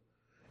am,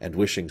 and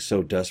wishing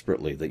so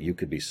desperately that you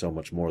could be so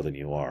much more than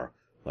you are,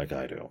 like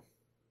I do.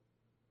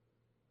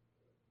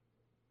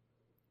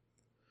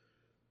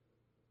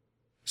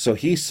 So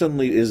he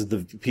suddenly is the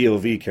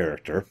POV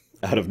character,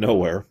 out of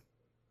nowhere,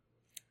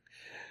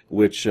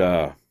 which,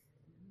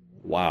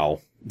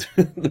 wow,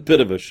 a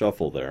bit of a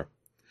shuffle there.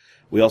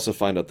 We also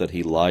find out that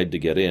he lied to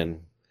get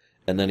in,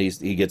 and then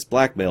he gets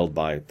blackmailed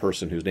by a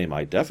person whose name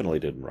I definitely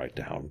didn't write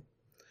down.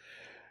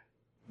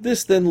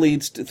 This then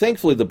leads to,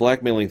 thankfully the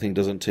blackmailing thing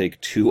doesn't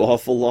take too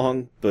awful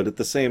long, but at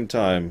the same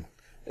time,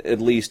 at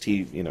least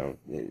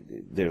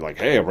they're like,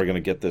 hey, we're going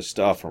to get this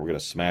stuff, and we're going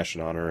to smash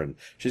it on her, and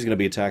she's going to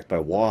be attacked by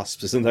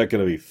wasps. Isn't that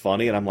going to be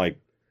funny? And I'm like,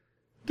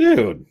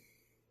 dude.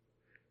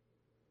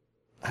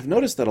 I've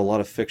noticed that a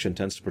lot of fiction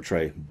tends to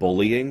portray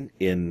bullying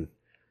in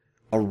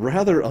a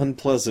rather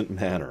unpleasant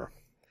manner.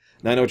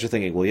 Now, I know what you're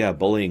thinking. Well, yeah,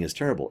 bullying is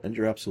terrible, and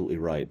you're absolutely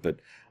right, but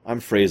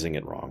I'm phrasing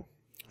it wrong.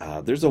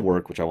 There's a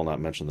work, which I will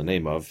not mention the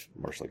name of,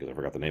 mostly because I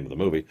forgot the name of the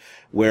movie,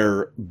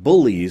 where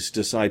bullies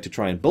decide to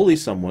try and bully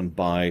someone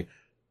by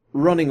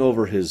running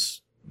over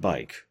his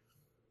bike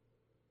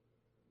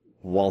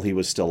while he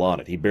was still on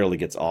it. He barely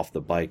gets off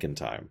the bike in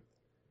time.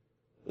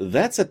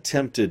 That's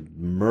attempted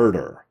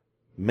murder,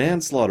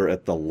 manslaughter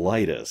at the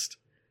lightest,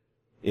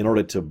 in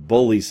order to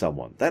bully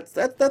someone. That's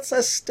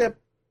a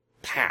step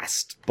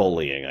past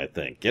bullying, I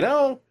think. You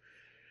know?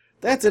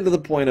 That's into the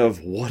point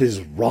of, what is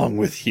wrong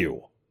with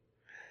you?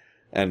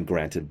 And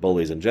granted,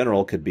 bullies in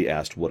general could be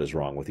asked, what is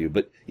wrong with you?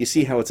 But you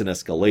see how it's an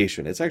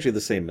escalation. It's actually the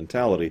same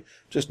mentality,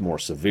 just more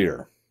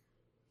severe.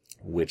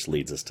 Which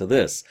leads us to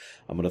this.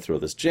 I'm going to throw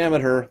this jam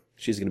at her.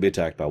 She's going to be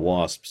attacked by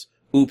wasps.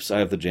 Oops, I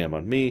have the jam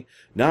on me.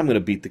 Now I'm going to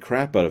beat the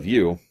crap out of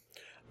you.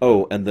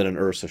 Oh, and then an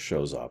Ursa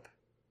shows up.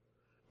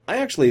 I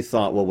actually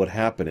thought what would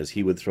happen is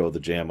he would throw the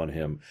jam on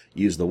him,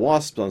 use the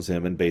wasps on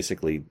him, and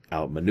basically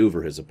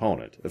outmaneuver his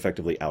opponent,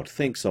 effectively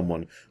outthink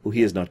someone who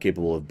he is not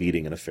capable of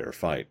beating in a fair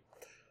fight.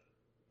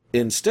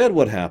 Instead,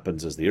 what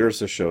happens is the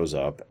Ursa shows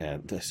up,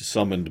 and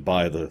summoned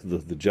by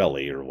the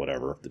jelly, or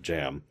whatever, the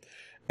jam,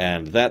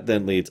 and that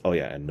then leads... Oh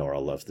yeah, and Nora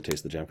loves the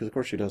taste of the jam, because of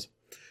course she does.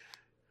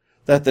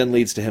 That then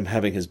leads to him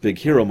having his big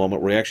hero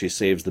moment where he actually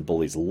saves the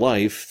bully's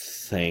life,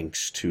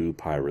 thanks to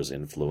Pyra's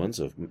influence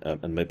of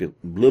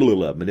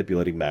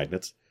manipulating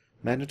magnets.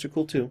 Magnets are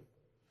cool too.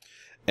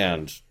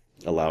 And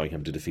allowing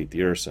him to defeat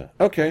the Ursa.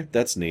 Okay,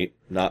 that's neat.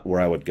 Not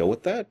where I would go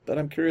with that, but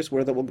I'm curious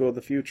where that will go in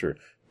the future.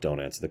 Don't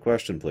answer the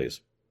question,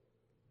 please.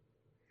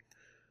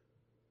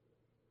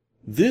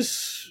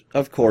 This,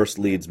 of course,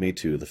 leads me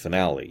to the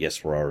finale.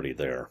 Yes, we're already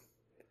there.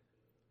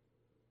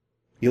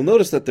 You'll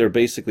notice that they're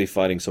basically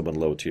fighting someone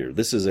low tier.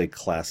 This is a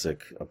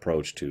classic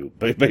approach to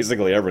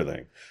basically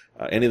everything.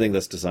 Anything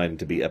that's designed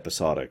to be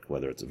episodic,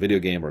 whether it's a video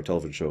game or a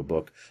television show,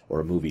 book, or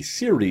a movie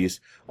series,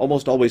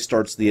 almost always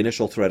starts the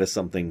initial threat as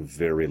something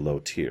very low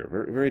tier,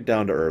 very, very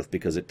down to earth,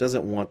 because it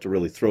doesn't want to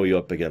really throw you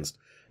up against,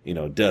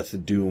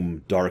 death,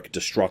 doom, dark,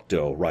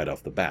 destructo right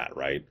off the bat,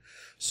 right?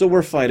 So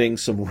we're fighting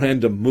some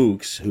random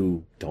mooks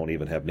who don't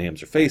even have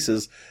names or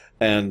faces,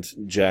 and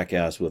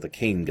jackass with a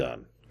cane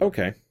gun.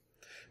 Okay.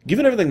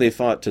 Given everything they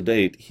fought to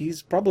date,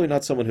 he's probably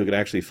not someone who can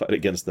actually fight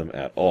against them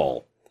at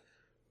all.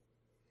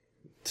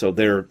 So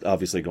they're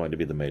obviously going to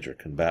be the major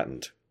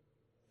combatant.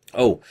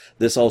 Oh,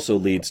 this also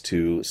leads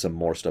to some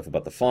more stuff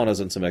about the faunas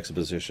and some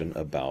exposition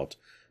about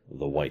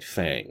the White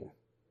Fang.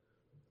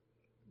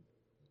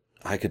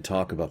 I could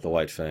talk about the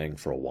White Fang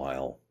for a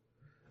while.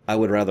 I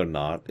would rather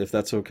not, if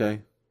that's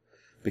okay.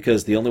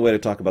 Because the only way to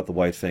talk about the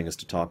White Fang is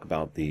to talk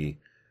about the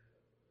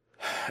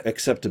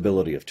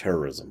acceptability of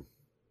terrorism.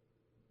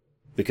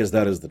 Because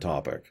that is the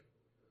topic.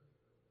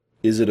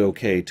 Is it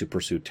okay to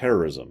pursue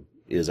terrorism?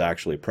 Is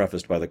actually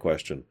prefaced by the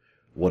question,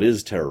 What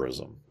is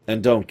terrorism?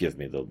 And don't give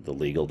me the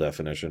legal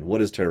definition.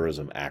 What is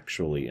terrorism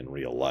actually in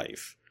real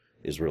life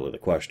is really the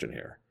question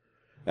here.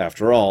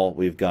 After all,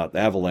 we've got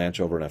Avalanche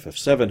over in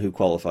FF7 who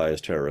qualify as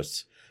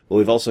terrorists, but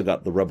we've also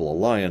got the Rebel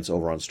Alliance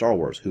over on Star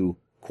Wars who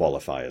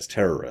qualify as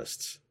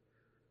terrorists.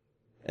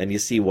 And you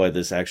see why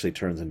this actually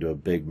turns into a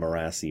big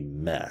morassy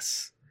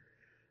mess.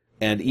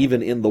 And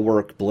even in the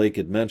work, Blake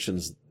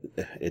mentions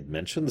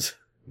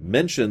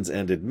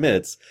and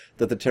admits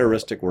that the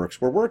terroristic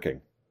works were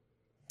working.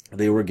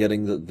 They were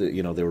getting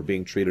they were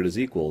being treated as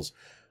equals,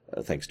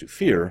 thanks to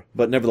fear,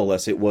 but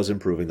nevertheless it was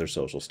improving their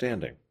social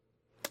standing.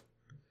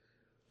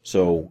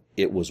 So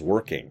it was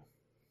working.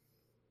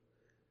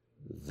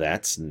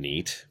 That's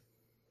neat.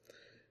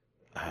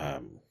 I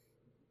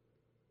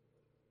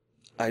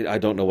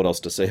don't know what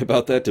else to say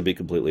about that, to be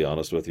completely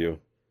honest with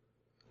you.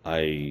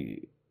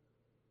 Like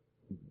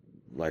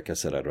I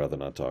said, I'd rather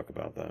not talk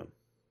about that.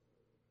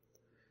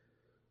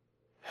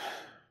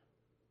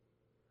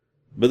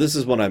 But this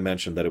is when I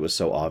mentioned that it was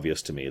so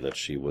obvious to me that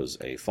she was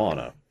a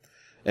fauna.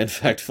 In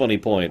fact, funny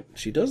point,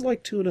 she does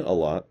like tuna a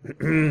lot.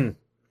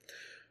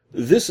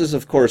 This is,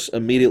 of course,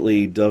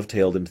 immediately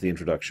dovetailed into the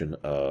introduction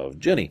of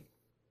Jenny.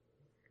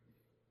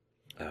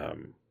 I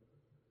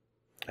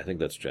think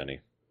that's Jenny.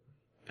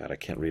 God, I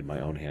can't read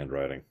my own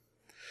handwriting.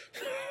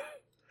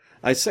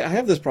 I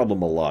have this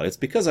problem a lot. It's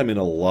because I'm in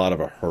a lot of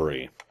a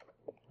hurry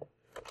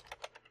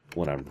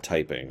when I'm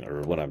typing,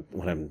 or when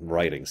I'm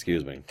writing,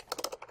 excuse me.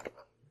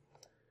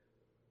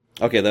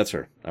 Okay, that's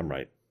her. I'm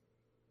right.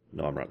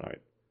 No, I'm not right.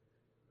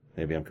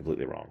 Maybe I'm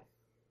completely wrong.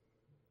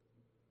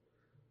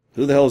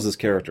 Who the hell is this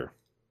character?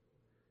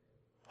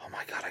 Oh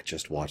my god, I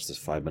just watched this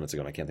 5 minutes ago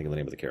and I can't think of the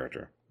name of the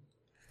character.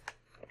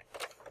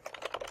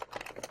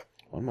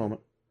 One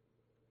moment.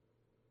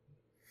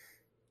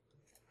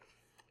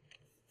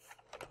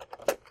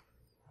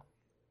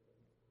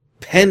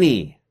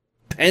 Penny!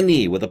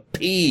 Penny with a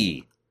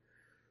P!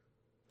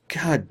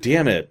 God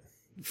damn it.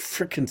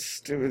 Frickin'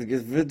 stupid.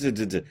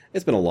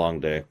 It's been a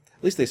long day.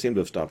 At least they seem to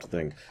have stopped to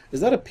think.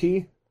 Is that a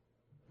P?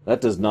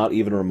 That does not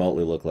even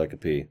remotely look like a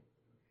P.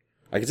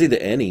 I can see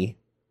the N-E.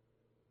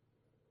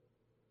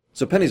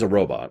 So Penny's a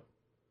robot.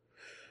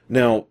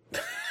 Now,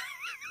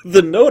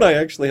 the note I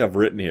actually have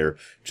written here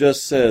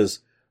just says,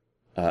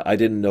 I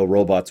didn't know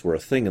robots were a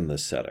thing in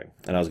this setting.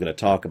 And I was going to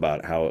talk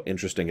about how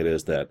interesting it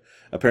is that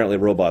apparently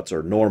robots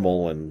are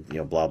normal and,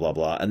 blah, blah,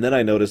 blah. And then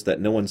I noticed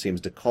that no one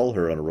seems to call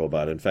her a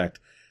robot. In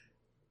fact,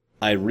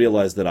 I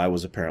realized that I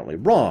was apparently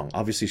wrong.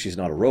 Obviously, she's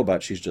not a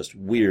robot. She's just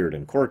weird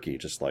and quirky,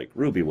 just like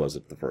RWBY was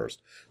at the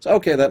first. So,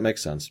 okay, that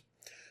makes sense.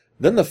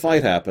 Then the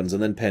fight happens,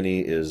 and then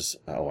Penny is...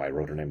 Oh, I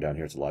wrote her name down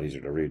here. It's a lot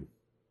easier to read.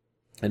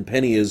 And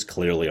Penny is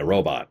clearly a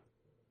robot.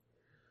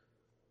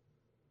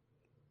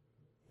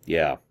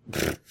 Yeah.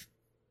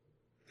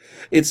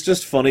 It's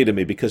just funny to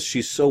me because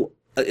she's so...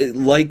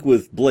 Like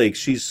with Blake,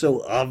 she's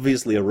so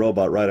obviously a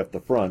robot right up the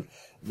front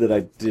that I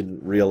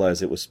didn't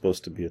realize it was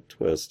supposed to be a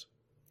twist.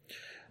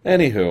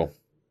 Anywho,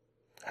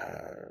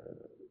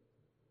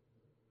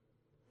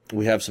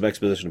 we have some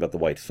exposition about the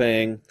White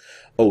Fang.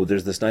 Oh,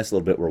 there's this nice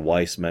little bit where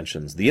Weiss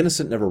mentions, the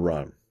innocent never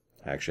run.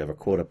 I actually have a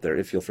quote up there,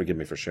 if you'll forgive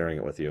me for sharing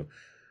it with you.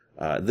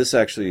 This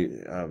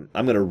actually, I'm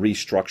going to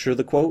restructure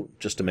the quote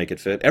just to make it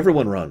fit.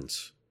 Everyone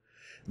runs.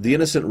 The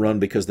innocent run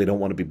because they don't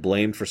want to be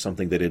blamed for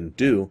something they didn't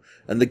do,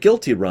 and the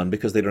guilty run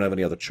because they don't have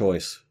any other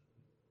choice.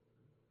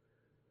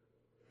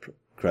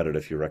 Credit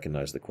if you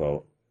recognize the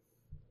quote.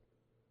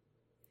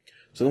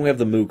 So then we have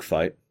the Mook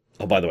fight.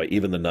 Oh, by the way,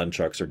 even the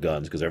nunchucks are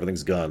guns, because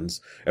everything's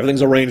guns.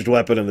 Everything's a ranged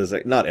weapon in this.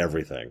 Not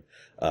everything.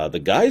 The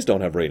guys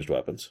don't have ranged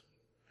weapons.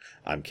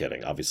 I'm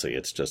kidding. Obviously,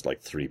 it's just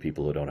like 3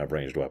 people who don't have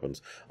ranged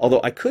weapons.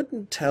 Although I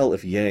couldn't tell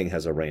if Yang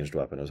has a ranged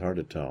weapon. It was hard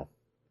to tell.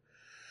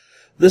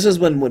 This is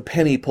when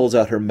Penny pulls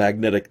out her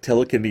magnetic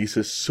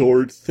telekinesis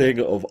sword thing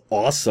of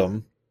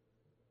awesome.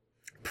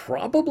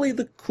 Probably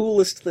the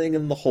coolest thing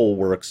in the whole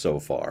work so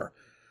far.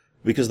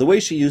 Because the way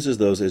she uses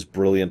those is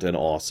brilliant and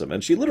awesome.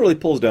 And she literally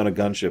pulls down a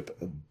gunship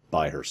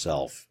by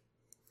herself.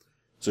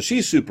 So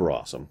she's super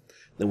awesome.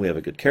 Then we have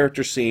a good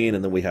character scene,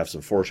 and then we have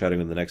some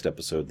foreshadowing in the next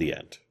episode, the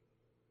end.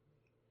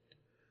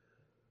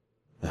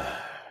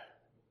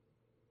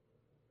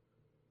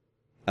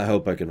 I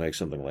hope I can make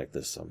something like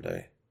this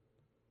someday.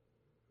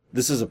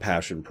 This is a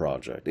passion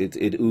project.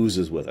 It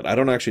oozes with it. I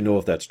don't actually know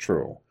if that's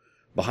true.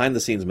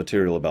 Behind-the-scenes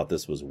material about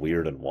this was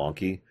weird and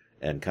wonky,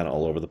 and kind of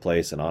all over the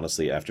place, and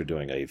honestly, after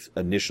doing a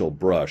initial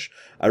brush,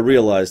 I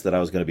realized that I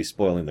was going to be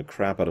spoiling the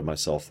crap out of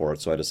myself for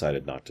it, so I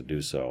decided not to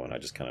do so, and I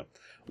just kind of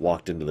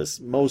walked into this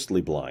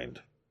mostly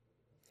blind.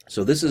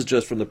 So this is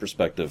just from the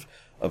perspective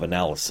of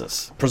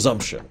analysis,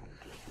 presumption,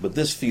 but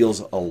this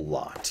feels a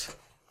lot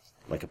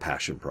like a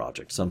passion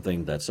project,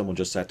 something that someone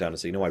just sat down and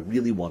said, I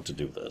really want to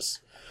do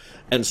this.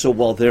 And so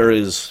while there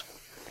is...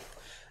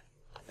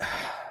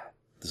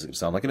 This is going to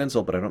sound like an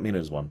insult, but I don't mean it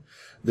as one.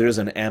 There's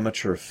an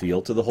amateur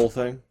feel to the whole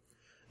thing.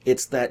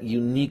 It's that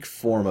unique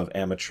form of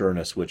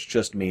amateurness, which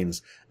just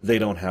means they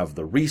don't have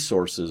the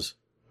resources,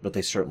 but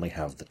they certainly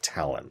have the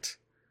talent.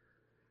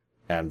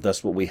 And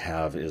thus what we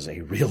have is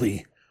a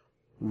really,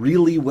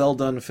 really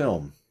well-done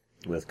film.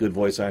 with good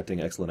voice acting,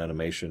 excellent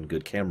animation,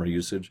 good camera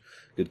usage,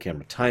 good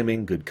camera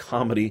timing, good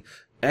comedy,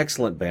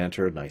 excellent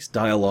banter, nice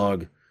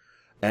dialogue,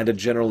 and a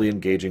generally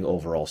engaging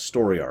overall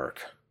story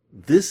arc.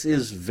 This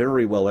is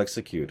very well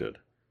executed,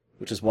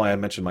 which is why I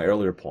mentioned my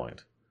earlier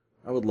point.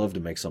 I would love to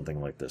make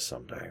something like this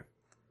someday.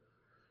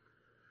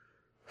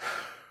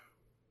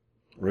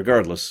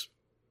 Regardless,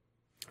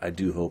 I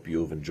do hope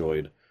you have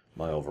enjoyed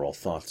my overall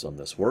thoughts on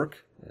this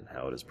work, and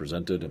how it is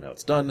presented and how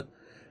it's done.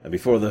 And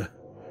before the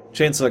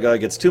chainsaw guy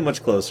gets too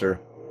much closer,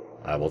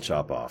 I will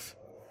chop off.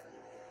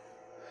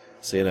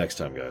 See you next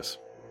time, guys.